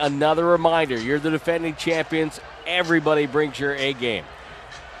 Tonight, another reminder. You're the defending champions. Everybody brings your A game.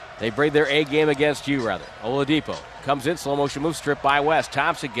 They bring their A game against you, rather. Oladipo comes in, slow motion move, stripped by West.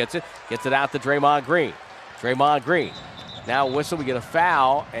 Thompson gets it out to Draymond Green. Draymond Green. Now whistle, we get a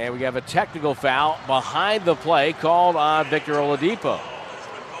foul, and we have a technical foul behind the play called on Victor Oladipo.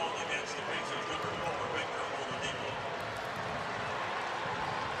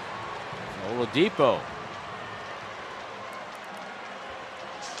 Oladipo.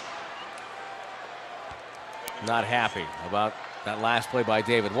 Not happy about that last play by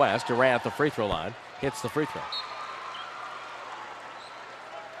David West. Durant at the free throw line. Hits the free throw.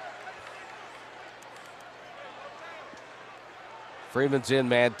 Freeman's in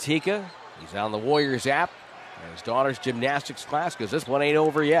Manteca. He's on the Warriors app. And his daughter's gymnastics class because this one ain't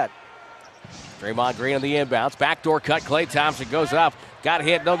over yet. Draymond Green on the inbounds. Backdoor cut. Klay Thompson goes up. Got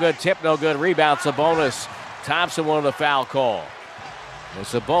hit. No good. Tip. No good. Rebound. Sabonis. Thompson wanted the foul call. And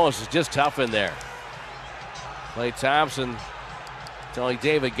Sabonis is just tough in there. Klay Thompson telling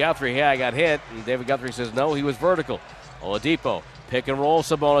David Guthrie, hey, I got hit. And David Guthrie says, no, he was vertical. Oladipo. Pick and roll.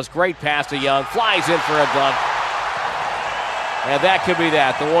 Sabonis. Great pass to Young. Flies in for a dunk. And that could be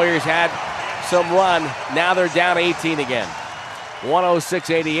that. The Warriors had some run. Now they're down 18 again.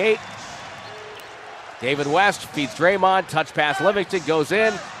 106-88. David West feeds Draymond. Touch pass Livingston. Goes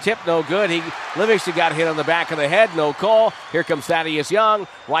in. Tip no good. Livingston got hit on the back of the head. No call. Here comes Thaddeus Young.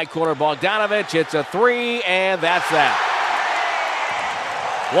 Right corner Bogdanovich. It's a three. And that's that.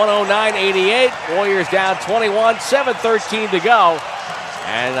 109-88. Warriors down 21. 7:13 to go.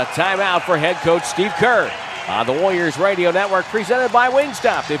 And a timeout for head coach Steve Kerr. On the Warriors Radio Network, presented by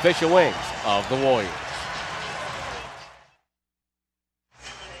Wingstop, the official wings of the Warriors.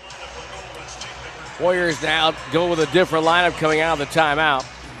 Warriors now go with a different lineup coming out of the timeout.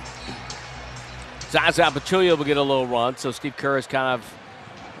 Zaza Pachulia will get a little run, so Steve Kerr is kind of,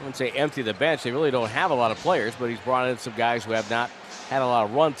 I wouldn't say empty the bench. They really don't have a lot of players, but he's brought in some guys who have not had a lot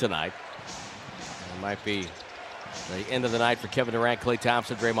of run tonight. It might be the end of the night for Kevin Durant, Klay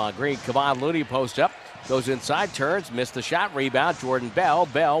Thompson, Draymond Green. Kevon Looney post up. Goes inside, turns, missed the shot, rebound, Jordan Bell.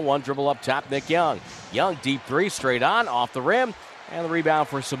 Bell, one dribble up top, Nick Young. Young, deep three, straight on, off the rim, and the rebound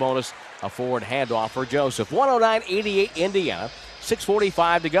for Sabonis, a forward handoff for Joseph. 109-88 Indiana,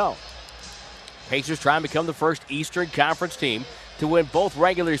 6:45 to go. Pacers trying to become the first Eastern Conference team to win both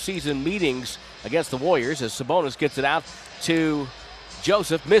regular season meetings against the Warriors as Sabonis gets it out to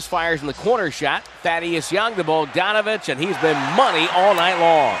Joseph, misfires in the corner shot. Thaddeus Young to Bogdanovich, and he's been money all night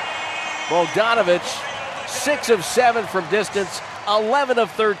long. Bogdanovich, 6 of 7 from distance, 11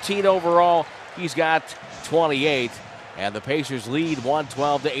 of 13 overall. He's got 28, and the Pacers lead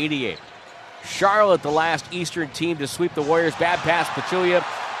 112-88. Charlotte, the last Eastern team to sweep the Warriors. Bad pass, Pachulia.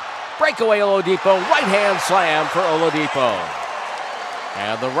 Breakaway Oladipo, right-hand slam for Oladipo.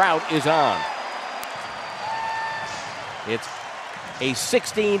 And the route is on. It's a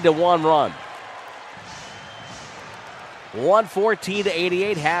 16-1 run.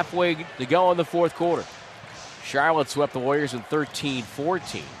 114-88, halfway to go in the fourth quarter. Charlotte swept the Warriors in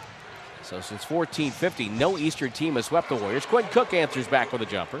 13-14. So since 14-15, no Eastern team has swept the Warriors. Quentin Cook answers back with a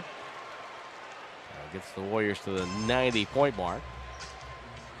jumper. Gets the Warriors to the 90-point mark.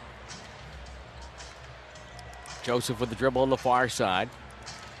 Joseph with the dribble on the far side.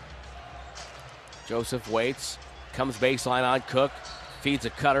 Joseph waits, comes baseline on Cook. Feeds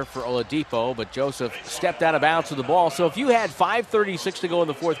a cutter for Oladipo, but Joseph stepped out of bounds with the ball. So if you had 5:36 to go in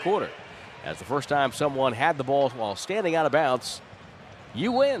the fourth quarter, that's the first time someone had the ball while standing out of bounds,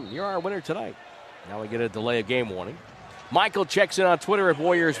 you win. You're our winner tonight. Now we get a delay of game warning. Michael checks in on Twitter at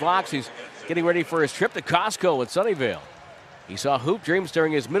Warriors Vox. He's getting ready for his trip to Costco in Sunnyvale. He saw Hoop Dreams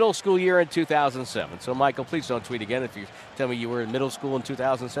during his middle school year in 2007. So, Michael, please don't tweet again if you tell me you were in middle school in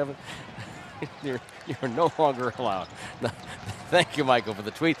 2007. You're no longer allowed. No. Thank you, Michael, for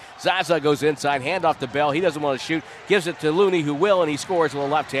the tweet. Zaza goes inside, handoff to Bell. He doesn't want to shoot. Gives it to Looney, who will, and he scores with a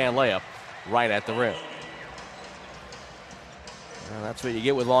left-hand layup right at the rim. Well, that's what you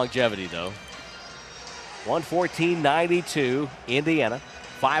get with longevity, though. 114-92, Indiana.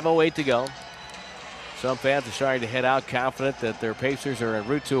 5:08 to go. Some fans are starting to head out confident that their Pacers are en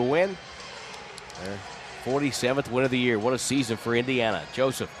route to a win. Their 47th win of the year. What a season for Indiana.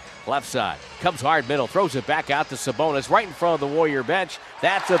 Joseph. Left side, comes hard middle, throws it back out to Sabonis right in front of the Warrior bench.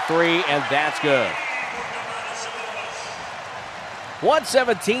 That's a three, and that's good.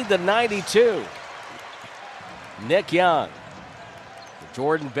 117-92. Nick Young.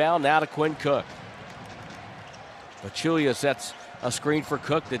 Jordan Bell now to Quinn Cook. Pachulia sets a screen for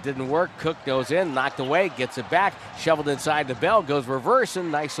Cook that didn't work. Cook goes in, knocked away, gets it back, shoveled inside to Bell, goes reverse,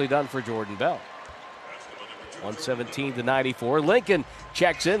 and nicely done for Jordan Bell. 117-94. Lincoln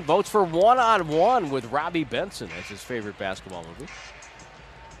checks in, votes for one-on-one with Robbie Benson as his favorite basketball movie.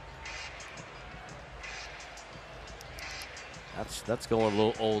 That's going a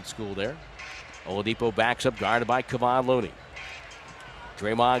little old school there. Oladipo backs up, guarded by Kevon Looney.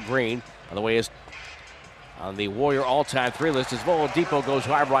 Draymond Green, by the way, is on the Warrior all-time 3 list as Oladipo goes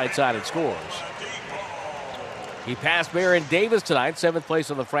hard right side and scores. He passed Baron Davis tonight, 7th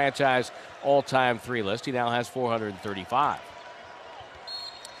place on the franchise all-time 3 list. He now has 435.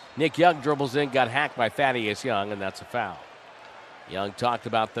 Nick Young dribbles in, got hacked by Thaddeus Young, and that's a foul. Young talked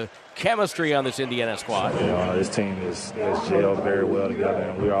about the chemistry on this Indiana squad. This team is gelled very well together,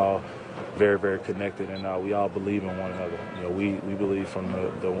 and we're all very, very connected, and we all believe in one another. We believe from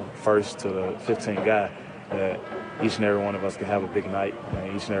the first to the 15th guy that each and every one of us can have a big night,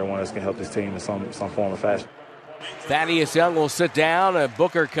 and each and every one of us can help this team in some form or fashion. Thaddeus Young will sit down.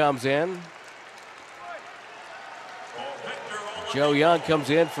 Booker comes in. Joe Young comes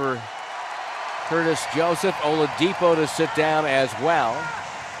in for Curtis Joseph. Oladipo to sit down as well.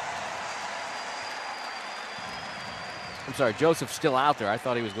 I'm sorry, Joseph's still out there. I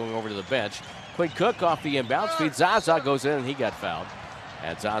thought he was going over to the bench. Quinn Cook off the inbounds feed. Zaza goes in, and he got fouled.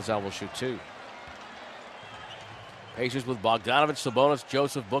 And Zaza will shoot 2. Pacers with Bogdanovich, Sabonis,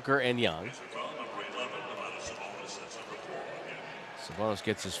 Joseph, Booker, and Young. Sabonis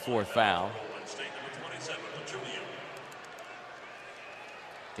gets his 4th foul.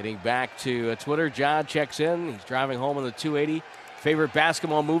 Getting back to Twitter, John checks in. He's driving home on the 280. Favorite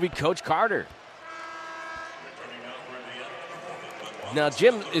basketball movie, Coach Carter. Now,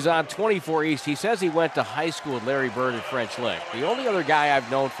 Jim is on 24 East. He says he went to high school with Larry Bird at French Lick. The only other guy I've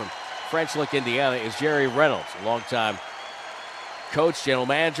known from French Lick, Indiana, is Jerry Reynolds, a longtime coach, general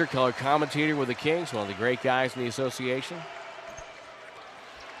manager, color commentator with the Kings, one of the great guys in the association.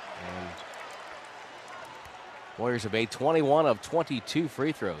 And Warriors have made 21 of 22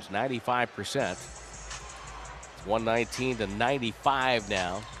 free throws, 95%. It's 119-95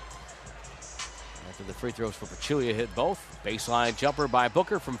 now. After the free throws for Pachulia hit both. Baseline jumper by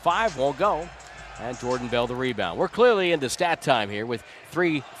Booker from 5, won't go. And Jordan Bell the rebound. We're clearly into stat time here with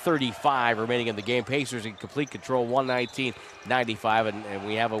 3:35 remaining in the game. Pacers in complete control, 119-95, and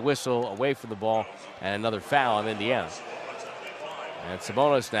we have a whistle away from the ball and another foul on Indiana. And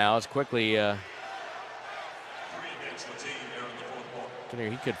Sabonis now is quickly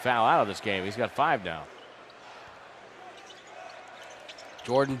he could foul out of this game. He's got 5 now.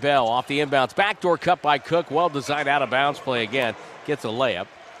 Jordan Bell off the inbounds. Backdoor cut by Cook. Well-designed out-of-bounds play again. Gets a layup.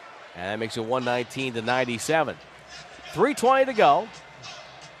 And that makes it 119-97. 3:20 to go.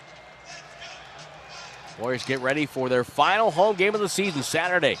 Warriors get ready for their final home game of the season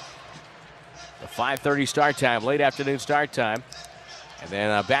Saturday. The 5:30 start time, late afternoon start time. And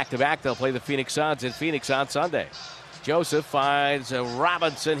then back-to-back, they'll play the Phoenix Suns in Phoenix on Sunday. Joseph finds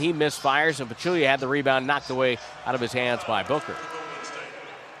Robinson. He misfires, and Pachulia had the rebound knocked away out of his hands by Booker.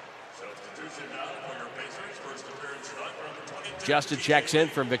 Justin checks in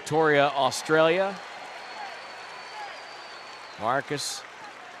from Victoria, Australia. Marcus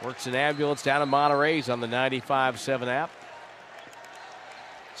works an ambulance down in Monterey. He's on the 95.7 app.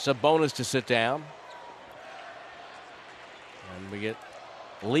 Sabonis to sit down. And we get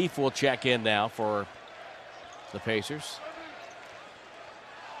Leaf will check in now for the Pacers.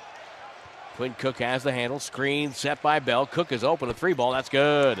 Quinn Cook has the handle. Screen set by Bell. Cook is open. A 3-ball. That's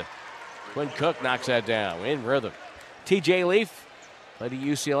good. Quinn Cook knocks that down. In rhythm. TJ Leaf played at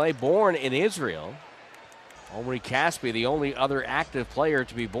UCLA, born in Israel. Omri Caspi, the only other active player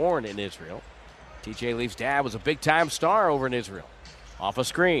to be born in Israel. TJ Leaf's dad was a big-time star over in Israel. Off a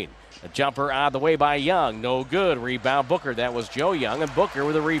screen. A jumper out of the way by Young. No good. Rebound Booker. That was Joe Young, and Booker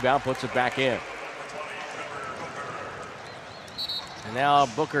with a rebound puts it back in. And now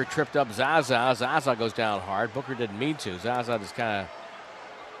Booker tripped up Zaza. Zaza goes down hard. Booker didn't mean to. Zaza just kind of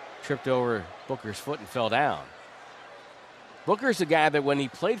tripped over Booker's foot and fell down. Booker's the guy that when he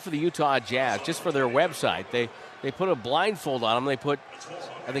played for the Utah Jazz, just for their website, they put a blindfold on him. They put,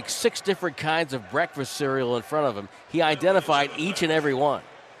 I think, 6 different kinds of breakfast cereal in front of him. He identified each and every one.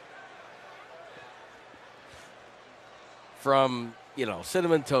 From,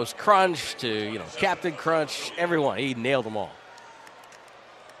 Cinnamon Toast Crunch to, Captain Crunch, everyone. He nailed them all.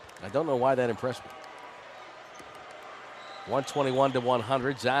 I don't know why that impressed me.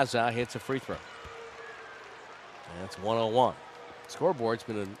 121-100. Zaza hits a free throw. And that's 101. Scoreboard's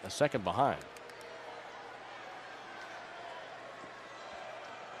been a second behind.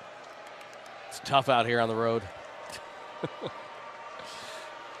 It's tough out here on the road.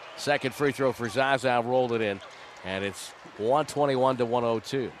 Second free throw for Zaza rolled it in, and it's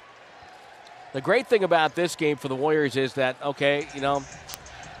 121-102. The great thing about this game for the Warriors is that, okay,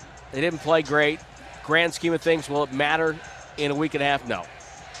 they didn't play great. Grand scheme of things, will it matter in a week and a half? No.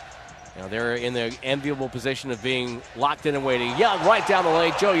 They're in the enviable position of being locked in and waiting. Young right down the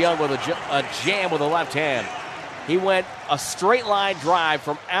lane. Joe Young with a jam with the left hand. He went a straight line drive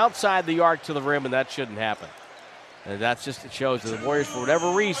from outside the arc to the rim, and that shouldn't happen. And that's just, it shows that the Warriors, for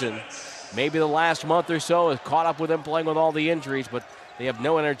whatever reason, maybe the last month or so has caught up with them playing with all the injuries, but they have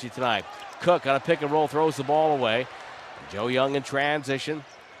no energy tonight. Cook on a pick and roll throws the ball away. Joe Young in transition,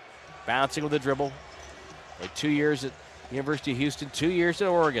 bouncing with the dribble. Like 2 years at University of Houston, 2 years at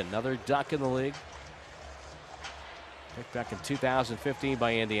Oregon. Another Duck in the league. Picked back in 2015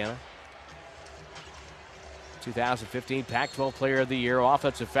 by Indiana. 2015 Pac-12 Player of the Year.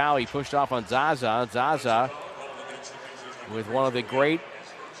 Offensive foul. He pushed off on Zaza. Zaza with one of the great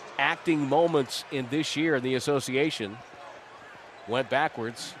acting moments in this year in the association. Went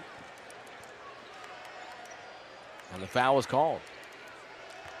backwards. And the foul was called.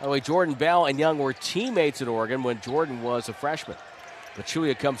 By the way, Jordan Bell and Young were teammates at Oregon when Jordan was a freshman.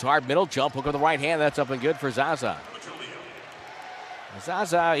 Pachulia comes hard, middle jump, hook on the right hand. That's up and good for Zaza.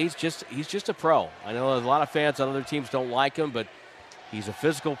 Zaza, he's just a pro. I know a lot of fans on other teams don't like him, but he's a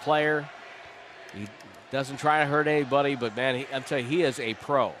physical player. He doesn't try to hurt anybody, but man, I'm telling you, he is a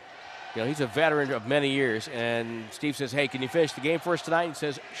pro. He's a veteran of many years. And Steve says, "Hey, can you finish the game for us tonight?" He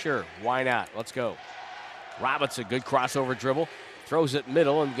says, "Sure, why not? Let's go." Robinson, good crossover dribble. Throws it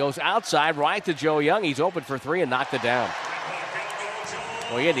middle and goes outside right to Joe Young. He's open for three and knocked it down.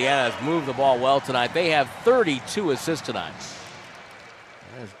 Well, Indiana has moved the ball well tonight. They have 32 assists tonight.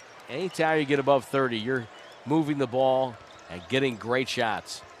 Anytime you get above 30, you're moving the ball and getting great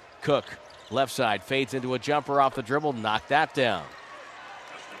shots. Cook, left side, fades into a jumper off the dribble. Knocked that down.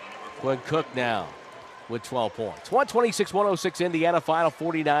 Quinn Cook now with 12 points. 126-106 Indiana, final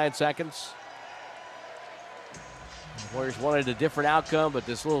 49 seconds. The Warriors wanted a different outcome, but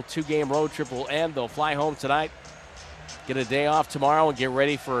this little two-game road trip will end. They'll fly home tonight, get a day off tomorrow, and get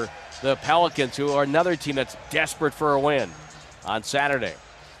ready for the Pelicans, who are another team that's desperate for a win on Saturday.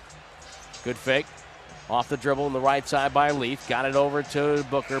 Good fake. Off the dribble on the right side by Leaf. Got it over to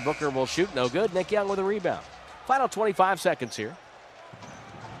Booker. Booker will shoot. No good. Nick Young with a rebound. Final 25 seconds here.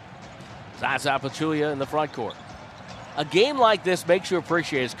 Zaza Pachulia in the front court. A game like this makes you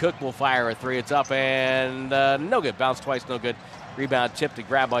appreciate as Cook will fire a three. It's up and no good. Bounce twice, no good. Rebound tipped and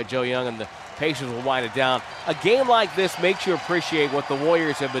grabbed by Joe Young, and the Pacers will wind it down. A game like this makes you appreciate what the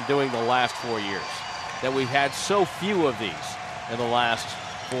Warriors have been doing the last 4 years. That we've had so few of these in the last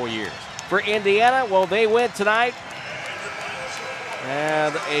 4 years. For Indiana, well, they win tonight.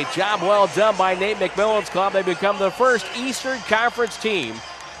 And a job well done by Nate McMillan's club. They become the first Eastern Conference team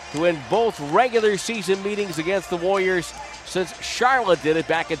to win both regular season meetings against the Warriors since Charlotte did it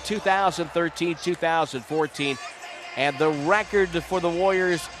back in 2013-2014. And the record for the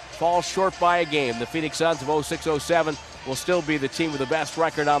Warriors falls short by a game. The Phoenix Suns of 06-07 will still be the team with the best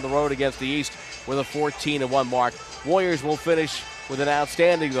record on the road against the East with a 14-1 mark. Warriors will finish with an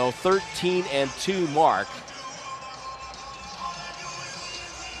outstanding, though, 13-2 mark.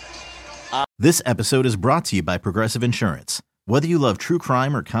 This episode is brought to you by Progressive Insurance. Whether you love true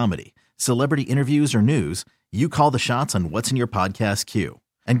crime or comedy, celebrity interviews or news, you call the shots on what's in your podcast queue.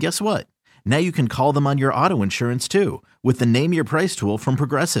 And guess what? Now you can call them on your auto insurance, too, with the Name Your Price tool from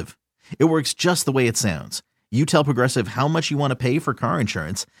Progressive. It works just the way it sounds. You tell Progressive how much you want to pay for car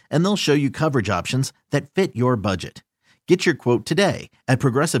insurance, and they'll show you coverage options that fit your budget. Get your quote today at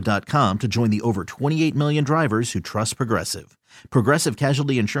Progressive.com to join the over 28 million drivers who trust Progressive. Progressive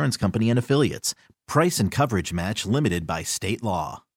Casualty Insurance Company and Affiliates. Price and coverage match limited by state law.